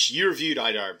 which you reviewed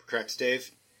IDARB, correct,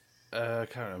 Dave? I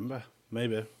can't remember.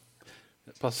 Maybe.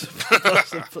 Possibly.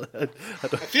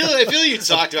 I feel you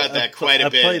talked about that quite a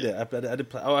bit. I played it. I did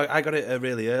play. I got it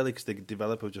really early because the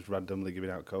developer was just randomly giving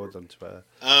out codes on Twitter.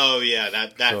 Oh yeah,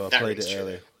 so I played it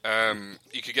early.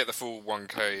 You could get the full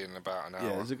 1K in about an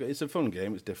hour. Yeah, it's a fun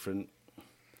game. It's different,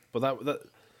 but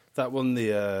that won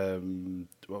the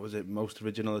what was it? Most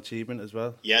original achievement as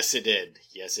well. Yes, it did.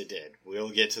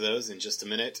 We'll get to those in just a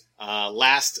minute.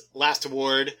 Last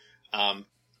award,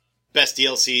 best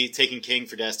DLC, Taken King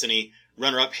for Destiny.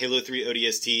 Runner-up, Halo 3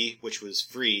 ODST, which was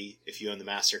free if you own the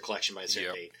Master Collection by a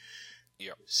certain date.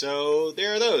 Yep. So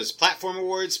there are those. Platform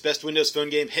awards, best Windows Phone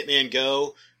game, Hitman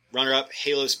Go. Runner-up,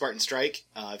 Halo Spartan Strike.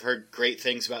 I've heard great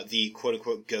things about the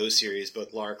quote-unquote Go series,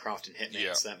 both Lara Croft and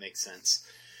Hitman, so that makes sense.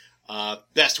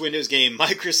 Best Windows game,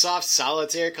 Microsoft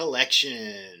Solitaire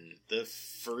Collection. The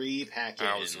free package.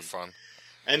 That was fun.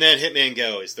 And then Hitman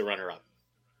Go is the runner-up.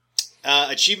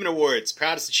 Achievement awards,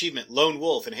 proudest achievement, Lone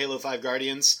Wolf and Halo 5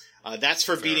 Guardians. That's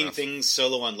for beating things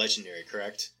solo on Legendary,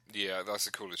 correct? Yeah, that's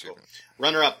a cool achievement. Cool.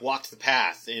 Runner-up, Walked the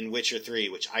Path in Witcher 3,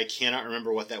 which I cannot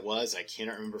remember what that was. I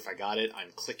cannot remember if I got it.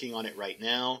 I'm clicking on it right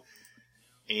now.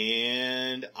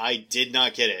 and I did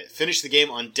not get it. Finished the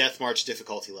game on Death March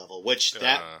difficulty level, which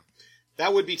that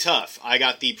would be tough. I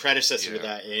got the predecessor to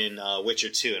that in Witcher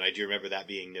 2, and I do remember that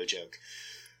being no joke.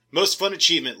 Most fun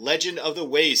achievement, Legend of the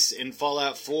Wastes in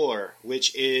Fallout 4,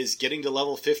 which is getting to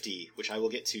level 50, which I will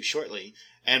get to shortly.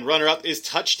 And runner-up is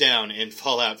Touchdown in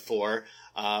Fallout 4,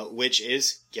 which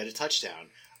is get a touchdown.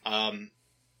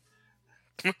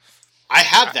 I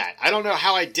have that. I don't know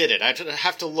how I did it. I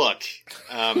have to look.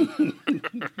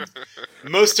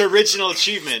 Most original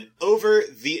achievement, Over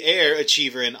the Air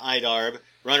Achiever in IDARB.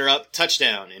 Runner-up,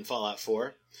 Touchdown in Fallout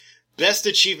 4. Best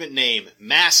achievement name,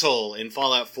 Masshole in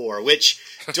Fallout 4, which,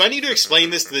 do I need to explain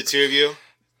this to the two of you?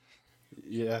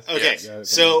 Yeah. Okay, yeah,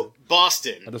 so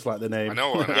Boston. I just like the name. I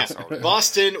know what an asshole is.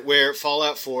 Boston, where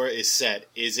Fallout 4 is set,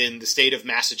 is in the state of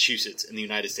Massachusetts in the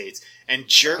United States. And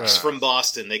jerks from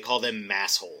Boston, they call them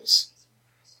massholes.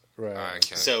 Right.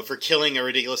 Okay. So for killing a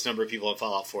ridiculous number of people in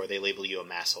Fallout 4, they label you a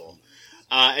masshole.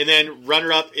 And then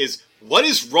runner-up is, What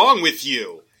is Wrong with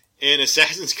You? In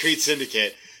Assassin's Creed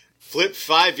Syndicate. Flip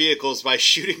 5 vehicles by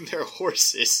shooting their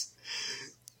horses.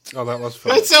 Oh, that was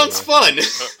fun. That sounds fun.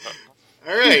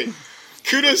 All right.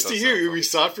 Kudos to you,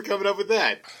 Ubisoft, for coming up with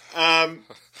that. All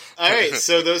right,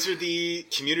 so those are the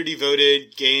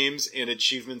community-voted games and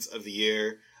achievements of the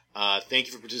year. Thank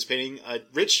you for participating.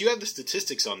 Rich, you have the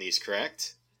statistics on these,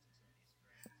 correct?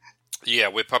 Yeah,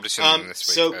 we're publishing them this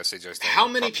week. So, CJ's how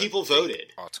many people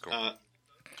voted? Article.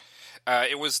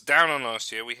 It was down on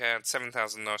last year. We had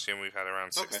 7,000 last year, and we've had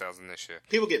around 6,000 this year.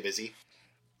 People get busy.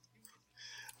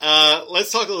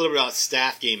 Let's talk a little bit about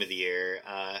Staff Game of the Year.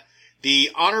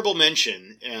 The honorable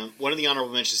mention, one of the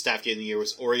honorable mention Staff Game of the Year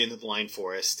was Ori and the Blind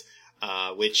Forest,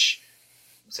 which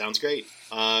sounds great.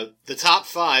 The top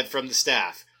 5 from the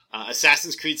staff,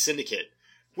 Assassin's Creed Syndicate,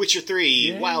 Witcher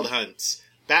 3, Wild Hunt,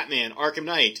 Batman, Arkham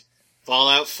Knight,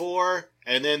 Fallout 4,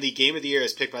 and then the Game of the Year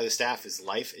as picked by the staff is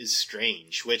Life is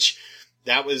Strange, which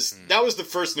that was the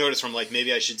first notice from, like,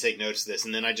 maybe I should take notice of this,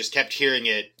 and then I just kept hearing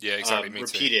it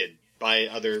repeated by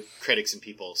other critics and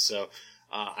people, so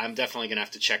I'm definitely going to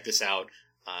have to check this out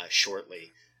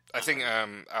shortly. I think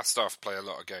our staff play a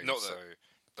lot of games, not that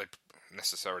they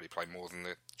necessarily play more than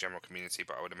the general community,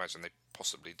 but I would imagine they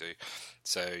possibly do.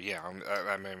 So, yeah,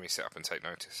 that made me sit up and take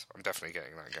notice. I'm definitely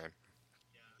getting that game.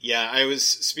 Yeah, I was,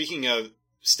 speaking of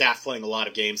staff playing a lot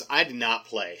of games, I did not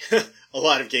play a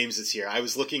lot of games this year. I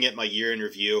was looking at my year in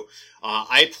review.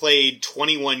 I played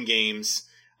 21 games.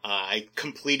 I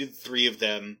completed 3 of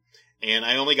them, and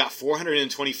I only got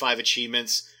 425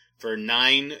 achievements for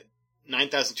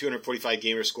 9,245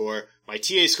 gamer score. My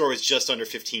TA score was just under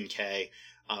 15K,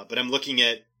 but I'm looking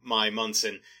at my months,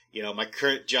 and, you know, my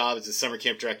current job as a summer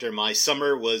camp director, my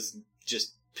summer was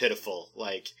just pitiful.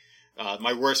 Like,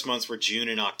 my worst months were June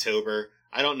and October.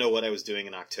 I don't know what I was doing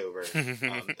in October.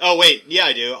 Oh, wait. Yeah,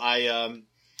 I do.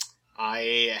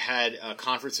 I had a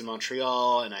conference in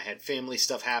Montreal, and I had family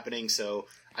stuff happening, so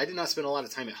I did not spend a lot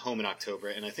of time at home in October,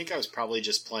 and I think I was probably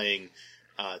just playing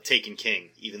Taken King,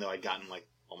 even though I'd gotten, like,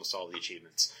 almost all the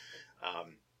achievements.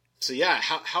 So, yeah,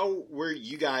 how were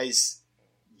you guys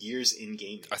years in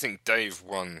gaming? I think Dave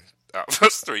won out of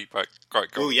us 3 quite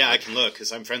Oh, yeah, I can look,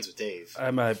 because I'm friends with Dave.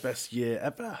 My best year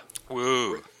ever.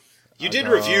 Woo. You did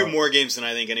review more games than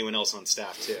I think anyone else on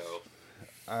staff, too.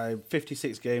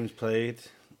 56 games played,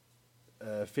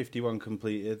 51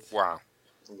 completed. Wow.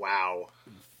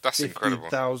 That's incredible.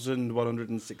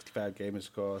 50,165 gamer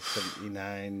score,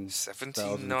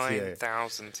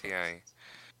 79,000 TA.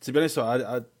 To be honest,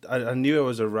 I knew I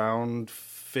was around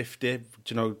 50,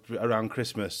 you know, around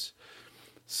Christmas.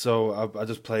 So I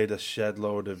just played a shed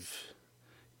load of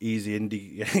easy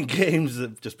indie games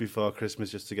just before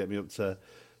Christmas, just to get me up to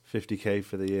 50k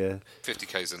for the year.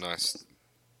 50k is a nice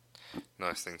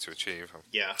thing to achieve.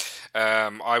 Yeah.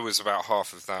 I was about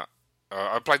half of that.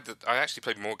 I actually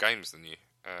played more games than you.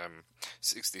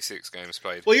 66 games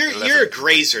played. Well, you're a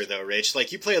grazer though, Rich.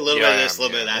 Like, you play a little bit of this, a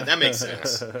little bit of that. That makes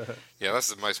sense. Yeah, that's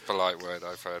the most polite word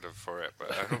I've heard of for it,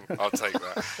 but I'll take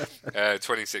that.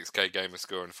 26k gamer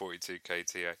score and 42k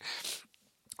TA.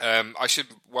 I should,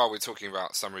 while we're talking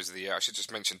about summaries of the year, I should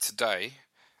just mention today,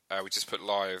 we just put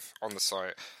live on the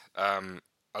site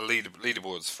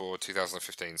leaderboards for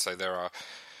 2015. So there are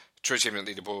True Achievement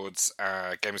leaderboards,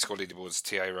 Gamer Score leaderboards,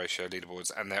 TA ratio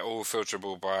leaderboards, and they're all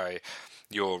filterable by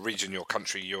your region, your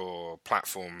country, your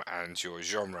platform, and your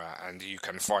genre, and you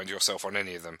can find yourself on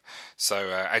any of them. So,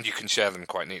 and you can share them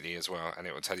quite neatly as well, and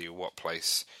it will tell you what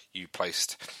place you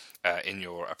placed in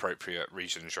your appropriate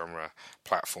region, genre,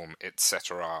 platform,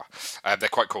 etc. They're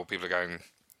quite cool. People are going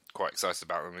quite excited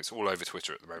about them. It's all over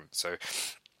Twitter at the moment, so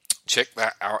check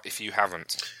that out if you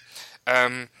haven't.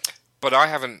 But I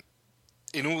haven't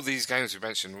in all these games we've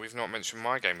mentioned, we've not mentioned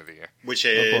my game of the year. Which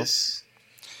is...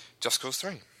 Just Cause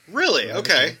 3. Really?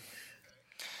 Okay.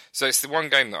 So it's the one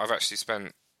game that I've actually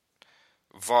spent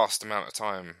vast amount of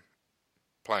time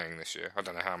playing this year. I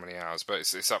don't know how many hours, but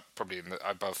it's up probably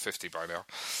above 50 by now.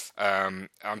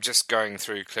 I'm just going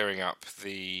through clearing up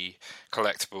the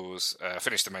collectibles. I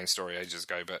finished the main story ages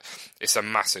ago, but it's a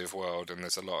massive world and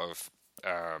there's a lot of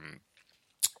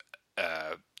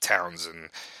towns and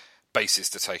bases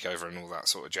to take over and all that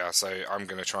sort of jazz. So I'm actually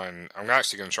going to try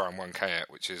and 1K it,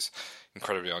 which is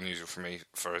incredibly unusual for me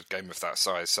for a game of that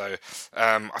size. So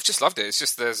I've just loved it. It's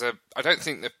just I don't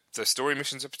think the story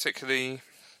missions are particularly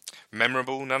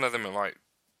memorable. None of them are like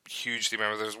hugely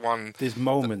memorable. There's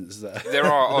moments there. There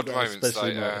are odd moments.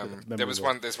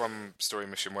 Like, there's one story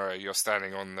mission where you're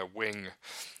standing on the wing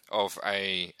of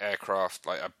a aircraft,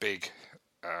 like a big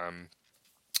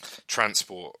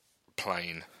transport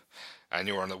plane, and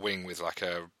you're on the wing with like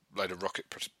a load of rocket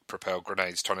propelled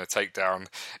grenades trying to take down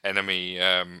enemy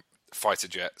fighter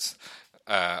jets,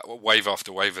 wave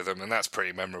after wave of them, and that's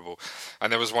pretty memorable.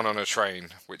 And there was one on a train,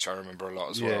 which I remember a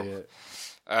lot as well.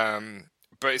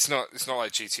 But it's not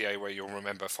like GTA where you'll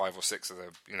remember 5 or 6 of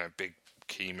the big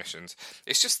key missions.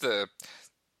 It's just the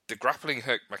grappling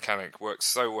hook mechanic works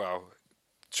so well.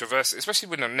 Traverse, especially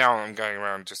when now I'm going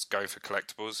around just going for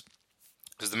collectibles,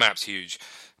 because the map's huge,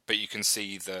 but you can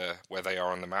see where they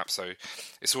are on the map. So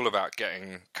it's all about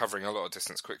covering a lot of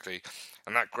distance quickly.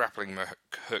 And that grappling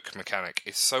hook mechanic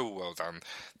is so well done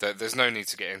that there's no need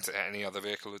to get into any other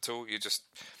vehicle at all.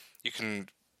 You can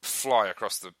fly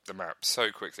across the map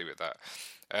so quickly with that.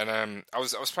 And I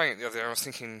was playing it the other day and I was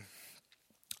thinking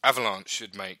Avalanche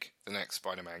should make the next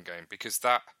Spider-Man game, because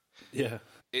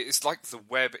it's like the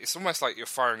web. It's almost like you're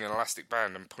firing an elastic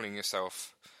band and pulling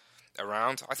yourself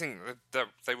around. I think that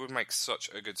they would make such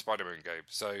a good Spider-Man game.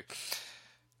 So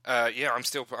I'm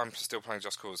still playing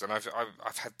Just Cause, and I've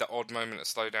had the odd moment of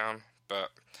slowdown, but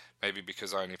maybe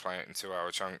because I only play it in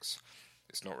 2-hour chunks,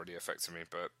 it's not really affecting me.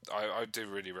 But I do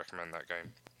really recommend that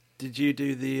game. Did you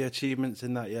do the achievements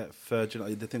in that yet? I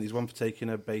think there's one for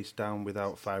taking a base down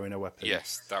without firing a weapon.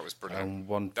 Yes, that was brilliant. And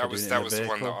one that was the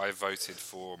one that I voted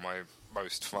for my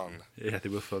most fun. Yeah, they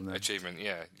were fun then. Achievement.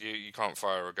 Yeah, you can't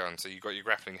fire a gun, so you got your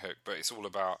grappling hook, but it's all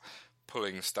about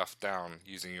pulling stuff down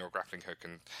using your grappling hook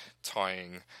and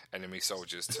tying enemy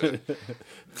soldiers to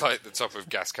like the top of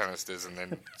gas canisters and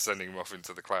then sending them off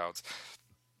into the clouds.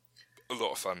 A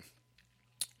lot of fun.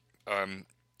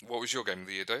 What was your game of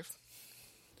the year, Dave?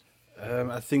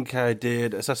 I think I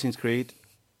did Assassin's Creed.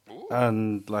 Ooh.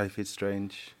 And Life is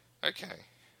Strange. Okay,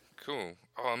 cool.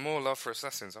 Oh, more love for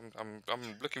Assassins.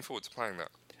 I'm looking forward to playing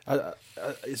that.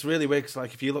 It's really weird because,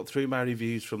 like, if you look through my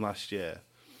reviews from last year,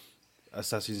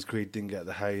 Assassin's Creed didn't get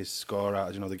the highest score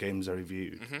out of the games I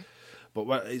reviewed. Mm-hmm. But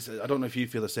I don't know if you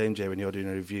feel the same, Jay, when you're doing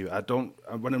a review.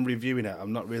 When I'm reviewing it,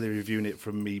 I'm not really reviewing it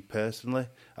from me personally.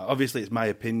 Obviously, it's my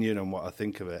opinion on what I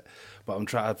think of it, but I'm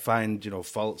trying to find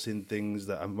faults in things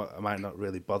that I might not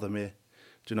really bother me.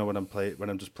 Do you know when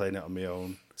I'm just playing it on my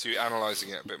own? So you're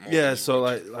analysing it a bit more. Yeah, so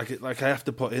like I have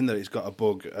to put in that it's got a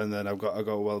bug, and then I've got to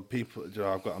go, well, people,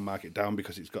 I've got to mark it down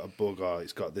because it's got a bug or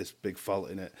it's got this big fault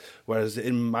in it. Whereas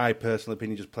in my personal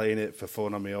opinion, just playing it for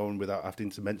fun on my own without having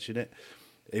to mention it,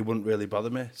 it wouldn't really bother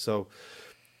me. So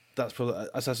that's probably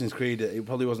Assassin's Creed. It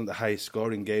probably wasn't the highest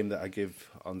scoring game that I give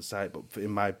on site, but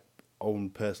in my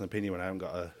own personal opinion, when I haven't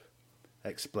got to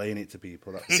explain it to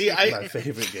people, that's my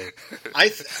favourite game.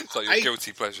 It's like your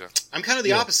guilty pleasure. I'm kind of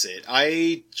the opposite.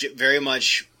 Very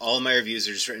much, all of my reviews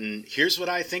are just written, here's what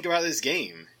I think about this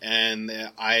game. And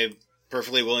I'm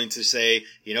perfectly willing to say,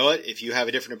 you know what, if you have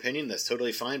a different opinion, that's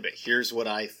totally fine, but here's what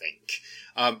I think.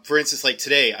 For instance, like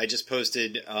today, I just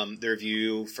posted the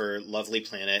review for Lovely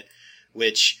Planet,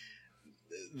 which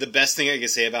the best thing I can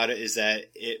say about it is that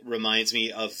it reminds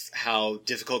me of how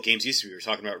difficult games used to be. We were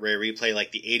talking about Rare Replay,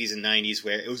 like the 80s and 90s,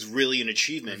 where it was really an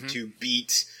achievement to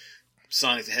beat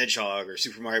Sonic the Hedgehog or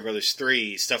Super Mario Bros.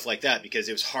 3, stuff like that, because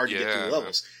it was hard to get through the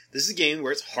levels. This is a game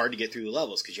where it's hard to get through the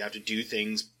levels, because you have to do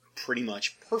things pretty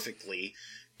much perfectly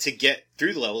to get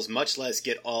through the levels, much less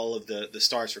get all of the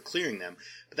stars for clearing them.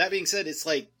 But that being said, it's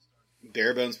like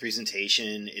bare bones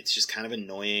presentation. It's just kind of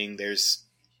annoying. There's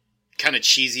kind of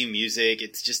cheesy music.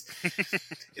 It's just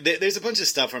there's a bunch of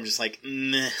stuff where I'm just like,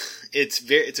 meh.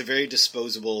 It's a very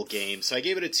disposable game. So I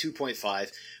gave it a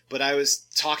 2.5. But I was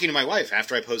talking to my wife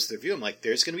after I posted the review. I'm like,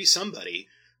 there's going to be somebody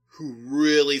who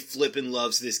really flippin'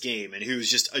 loves this game and who's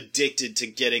just addicted to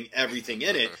getting everything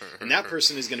in it. And that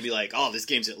person is going to be like, oh, this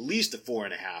game's at least a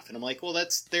 4.5. And I'm like, well,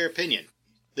 that's their opinion.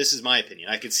 This is my opinion.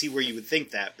 I could see where you would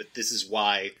think that, but this is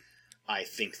why I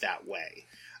think that way.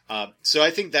 So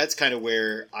I think that's kind of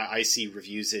where I see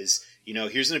reviews is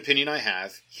here's an opinion I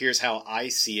have. Here's how I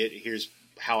see it. Here's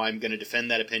how I'm going to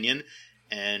defend that opinion.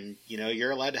 And,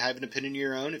 you're allowed to have an opinion of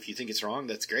your own. If you think it's wrong,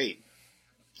 that's great.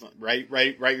 Write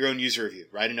your own user review.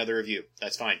 Write another review.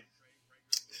 That's fine.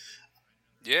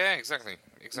 Yeah, exactly.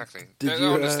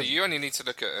 Honestly, you only need to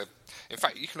look at... in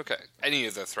fact, you can look at any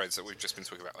of the threads that we've just been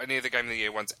talking about. Any of the Game of the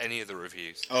Year ones, any of the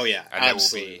reviews. Oh, yeah, and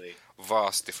absolutely. there will be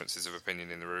vast differences of opinion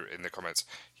in the comments.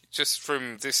 Just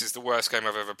from this is the worst game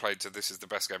I've ever played to this is the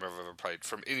best game I've ever played.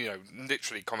 From,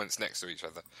 literally comments next to each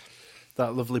other.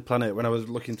 That Lovely Planet, when I was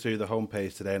looking through the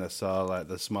homepage today and I saw like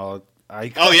the small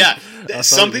icon. Oh yeah,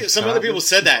 some other people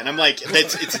said that, and I'm like,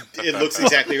 it looks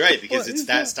exactly right because it's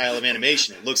that style of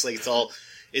animation. It looks like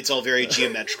it's all very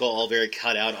geometrical, all very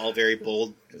cut out, all very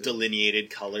bold, delineated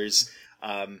colors.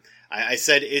 I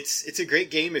said it's a great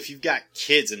game if you've got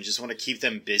kids and just want to keep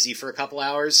them busy for a couple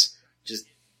hours. Just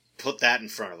put that in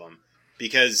front of them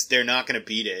because they're not going to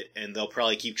beat it, and they'll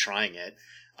probably keep trying it.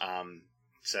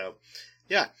 So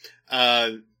yeah.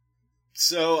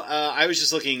 So I was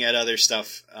just looking at other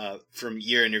stuff from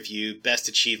year in review. Best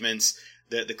achievements.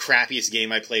 The crappiest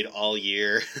game I played all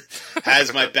year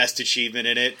has my best achievement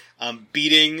in it.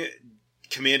 Beating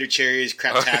Commander Cherry's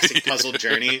Craptastic Puzzle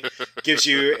Journey gives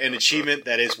you an achievement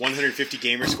that is 150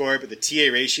 gamer score, but the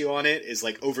TA ratio on it is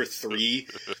like over 3.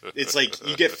 It's like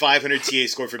you get 500 TA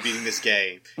score for beating this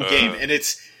game, and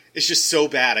it's just so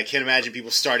bad. I can't imagine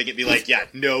people starting it and be like, yeah,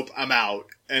 nope, I'm out.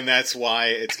 And that's why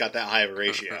it's got that high of a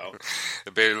ratio.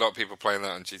 There'll be a lot of people playing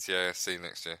that on GTA SC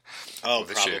next year. Oh,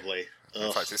 probably. Year.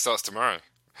 In fact, it starts tomorrow.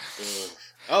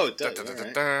 Oh, it does.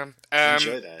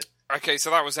 Enjoy that. Okay,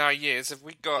 so that was our years. Have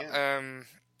we got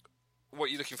what are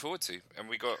you looking forward to? And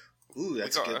we got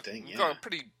that's a good thing. We've got a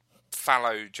pretty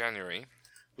fallow January.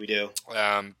 We do.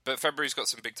 But February's got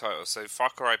some big titles. So Far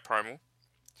Cry Primal.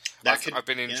 I've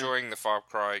been enjoying the Far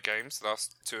Cry games, the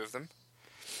last 2 of them.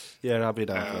 Yeah, I'll be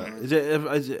down for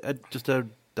that. Is it just a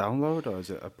download or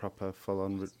is it a proper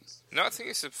full-on? No, I think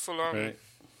it's a full-on. Right.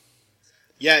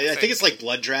 Yeah, I think it's like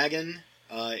Blood Dragon.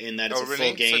 In that it's a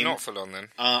full game. So not full on then.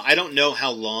 I don't know how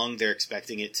long they're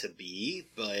expecting it to be,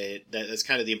 but that's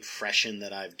kind of the impression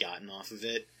that I've gotten off of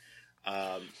it.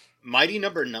 Mighty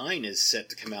Number 9 is set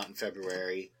to come out in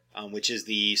February, which is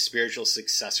the spiritual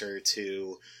successor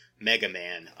to Mega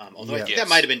Man. Although I think that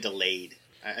might have been delayed.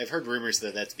 I've heard rumors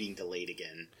that that's being delayed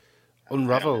again.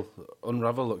 Unravel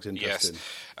looks interesting.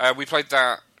 Yes. We played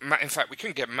that. In fact, we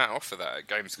couldn't get Matt off of that at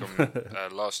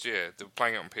Gamescom last year. They were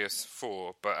playing it on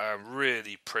PS4, but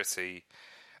really pretty,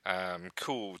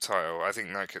 cool title. I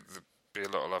think that could be a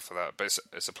lot of love for that. But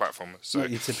it's a platformer. So not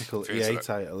your typical EA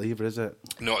title either, is it?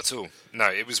 Not at all. No,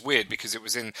 it was weird because it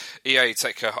was in EA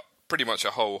take pretty much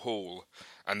a whole hall,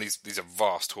 and these are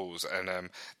vast halls, and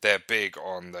they're big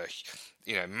on the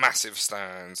massive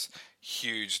stands.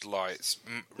 Huge lights,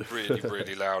 really,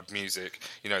 really loud music.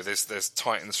 There's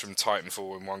Titans from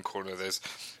Titanfall in one corner. There's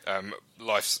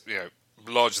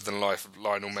larger than life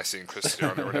Lionel Messi and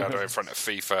Cristiano Ronaldo in front of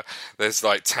FIFA. There's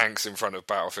like tanks in front of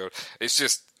Battlefield. It's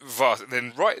just vast. And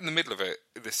then right in the middle of it,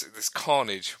 this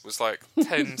carnage was like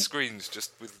 10 screens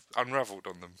just with Unraveled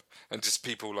on them, and just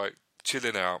people like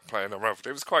chilling out playing Unraveled.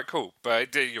 It was quite cool,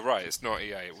 but you're right. It's not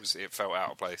EA. It felt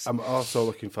out of place. I'm also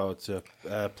looking forward to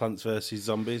Plants vs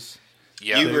Zombies.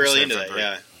 Yeah, you were really into that,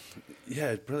 yeah.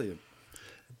 Yeah, brilliant.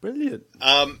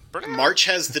 March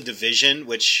has The Division,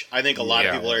 which I think a lot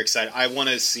of people are excited. I want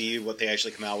to see what they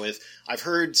actually come out with. I've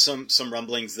heard some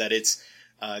rumblings that it's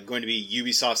going to be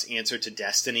Ubisoft's answer to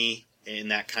Destiny in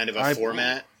that kind of a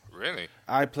format. Really?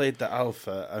 I played the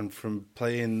alpha, and from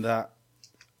playing that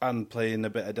and playing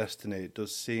a bit of Destiny, it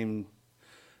does seem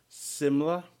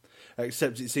similar.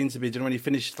 Except it seems to be, when you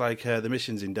finish like the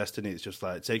missions in Destiny, it's just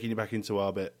like taking you back into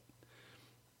orbit.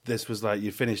 This was like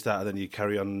you finish that and then you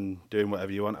carry on doing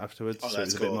whatever you want afterwards. Oh, so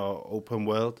it's cool. a bit more open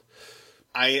world.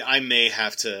 I may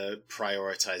have to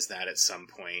prioritize that at some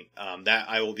point. That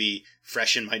I will be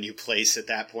fresh in my new place at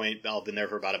that point. I'll been there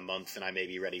for about a month and I may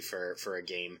be ready for a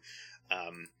game.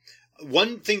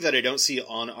 One thing that I don't see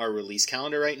on our release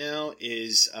calendar right now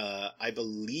is I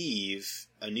believe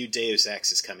a new Deus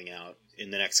Ex is coming out in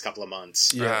the next couple of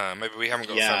months. Yeah, maybe we haven't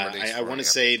got a film release. I want to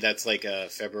say that's like a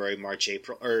February, March,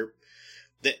 April, or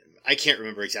I can't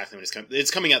remember exactly when it's coming.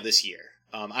 It's coming out this year.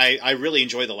 I really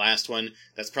enjoyed the last one.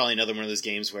 That's probably another one of those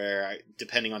games where,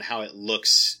 depending on how it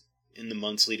looks in the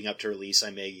months leading up to release,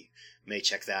 I may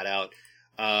check that out.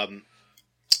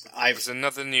 There's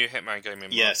another new Hitman game in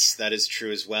March. Yes, that is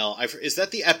true as well. Is that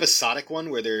the episodic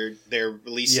one where they're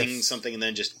releasing something and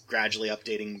then just gradually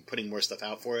updating, putting more stuff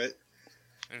out for it?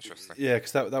 Interesting. Yeah,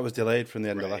 because that was delayed from the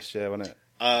end of last year, wasn't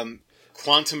it?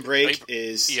 Quantum Break April,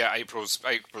 is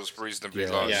April's reasonably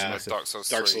Yeah, large. yeah. Dark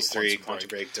Souls 3, Quantum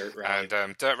Break, Dirt Rally.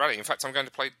 And Dirt Rally. In fact, I'm going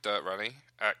to play Dirt Rally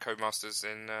at Codemasters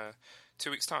in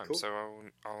 2 weeks' time, Cool. so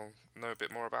I'll know a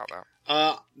bit more about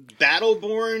that.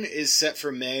 Battleborn is set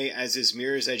for May, as is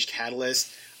Mirror's Edge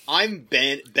Catalyst. I'm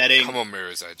betting. Come on,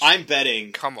 Mirror's Edge. I'm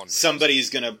betting. Come on, somebody's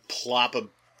gonna plop a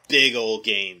big old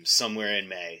game somewhere in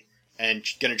May and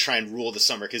gonna try and rule the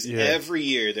summer, because every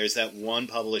year there's that one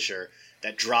publisher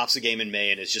that drops a game in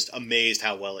May and is just amazed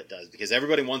how well it does, because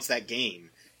everybody wants that game,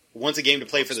 wants a game to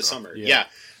play for the summer. Yeah,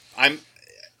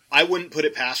 I wouldn't put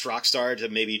it past Rockstar to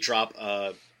maybe drop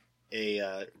a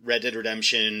Red Dead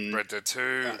Redemption. Red Dead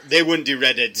 2. They wouldn't do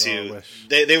Red Dead 2.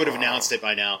 They would have announced it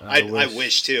by now. I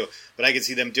wish too, but I could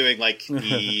see them doing like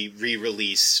the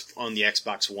re-release on the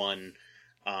Xbox One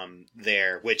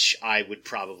there, which I would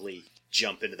probably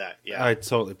jump into that. Yeah, I'd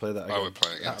totally play that again. I would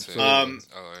play it again too. I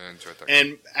enjoyed that.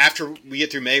 And after we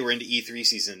get through May, we're into E3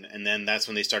 season, and then that's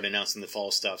when they start announcing the fall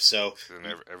stuff. So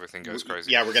then everything goes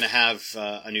crazy. Yeah, we're going to have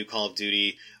a new Call of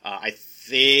Duty. I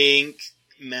think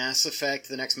Mass Effect,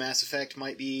 the next Mass Effect,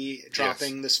 might be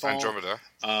dropping this fall. Andromeda.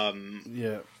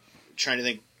 Trying to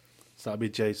think. So that'll be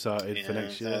J-Sarted for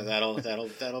next year.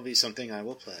 That'll be something I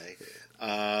will play.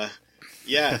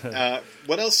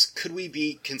 What else could we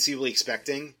be conceivably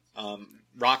expecting?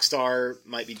 Rockstar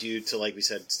might be due to, like we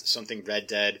said, something Red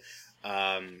Dead.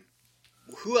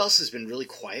 Who else has been really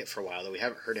quiet for a while that we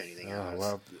haven't heard anything out of?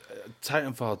 Well,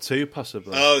 Titanfall 2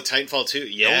 possibly. Oh, Titanfall 2.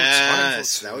 Yes,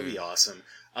 Titanfall 2. That would be awesome.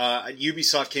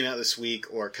 Ubisoft came out this week,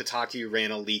 or Kotaku ran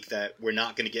a leak that we're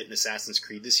not going to get an Assassin's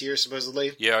Creed this year,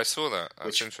 supposedly. Yeah, I saw that.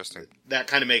 That's interesting. That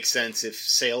kind of makes sense. If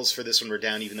sales for this one were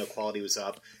down, even though quality was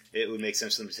up, it would make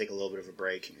sense for them to take a little bit of a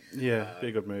break. Yeah, be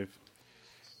a good move.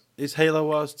 Is Halo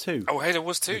Wars 2? Oh, Halo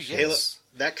Wars 2, yes. Halo,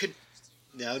 that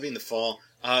would be in the fall.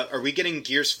 Are we getting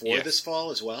Gears 4 this fall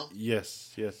as well?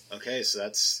 Yes. Okay, so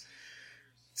it's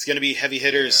going to be heavy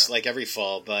hitters like every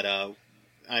fall, but I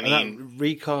mean...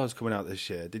 Recar's coming out this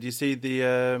year. Did you see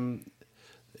the...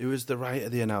 Who was the writer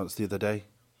they announced the other day?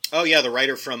 Oh, yeah, the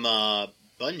writer from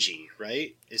Bungie,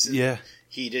 right?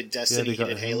 He did Destiny, he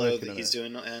did Halo, that he's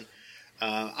doing... And,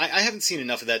 I haven't seen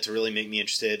enough of that to really make me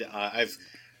interested.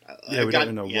 We don't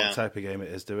even know what type of game it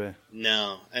is, do we?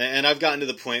 No, and I've gotten to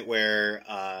the point where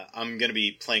I'm going to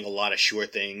be playing a lot of sure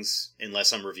things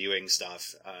unless I'm reviewing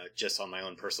stuff just on my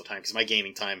own personal time, because my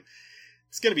gaming time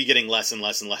is going to be getting less and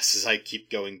less and less as I keep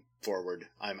going forward.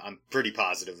 I'm pretty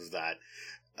positive of that.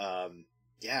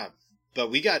 But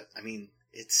we got,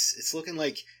 it's looking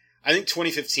like, I think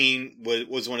 2015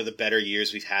 was one of the better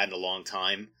years we've had in a long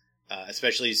time,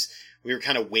 especially as we were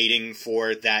kind of waiting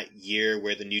for that year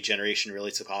where the new generation really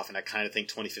took off, and I kind of think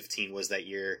 2015 was that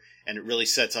year, and it really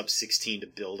sets up 16 to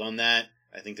build on that.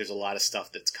 I think there's a lot of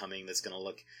stuff that's coming that's going to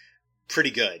look pretty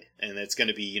good, and it's going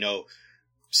to be,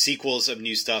 sequels of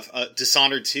new stuff.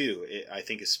 Dishonored 2, I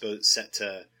think, is set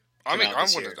to come out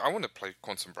this year. I want to play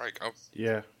Quantum Break. I've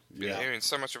been hearing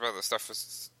so much about that stuff for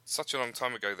such a long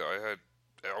time ago that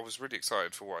I was really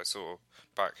excited for what I saw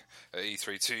back at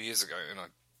E3 2 years ago, and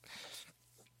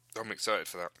I'm excited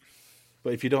for that.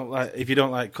 But if you don't like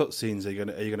cutscenes, are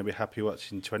you gonna be happy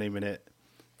watching 20-minute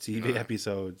TV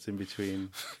episodes in between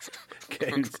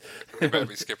games? It better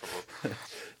be skippable.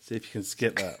 See if you can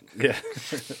skip that. Yeah.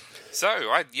 So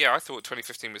I thought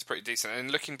 2015 was pretty decent.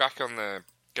 And looking back on the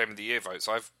Game of the Year votes,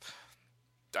 out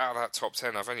of that top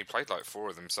 10, I've only played like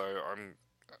 4 of them. So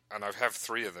I have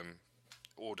 3 of them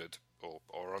ordered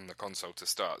or on the console to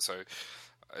start. So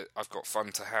I've got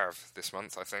fun to have this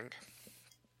month, I think.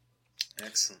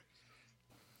 Excellent.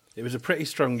 It was a pretty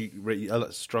strong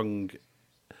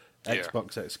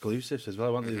Xbox exclusives as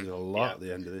well. There was a lot at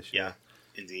the end of this year. Yeah,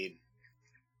 indeed.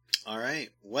 All right.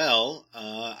 Well,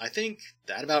 I think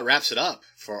that about wraps it up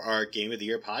for our Game of the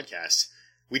Year podcast.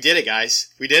 We did it,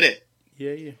 guys. We did it.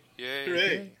 Yeah.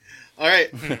 Hooray. All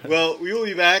right. Well, we will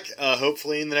be back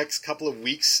hopefully in the next couple of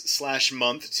weeks /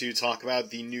 month to talk about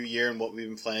the new year and what we've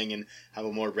been playing and have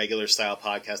a more regular style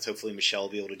podcast. Hopefully Michelle will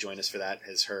be able to join us for that,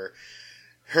 as her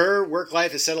work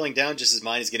life is settling down just as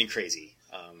mine is getting crazy.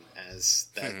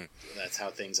 That's how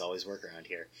things always work around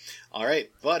here. All right.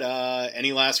 But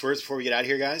any last words before we get out of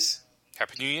here, guys?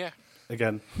 Happy New Year.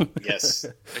 Again. Yes.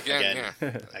 Again.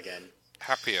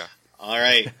 Happier. All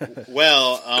right.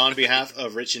 Well, on behalf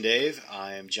of Rich and Dave,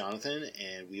 I am Jonathan,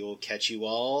 and we will catch you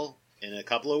all in a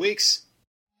couple of weeks.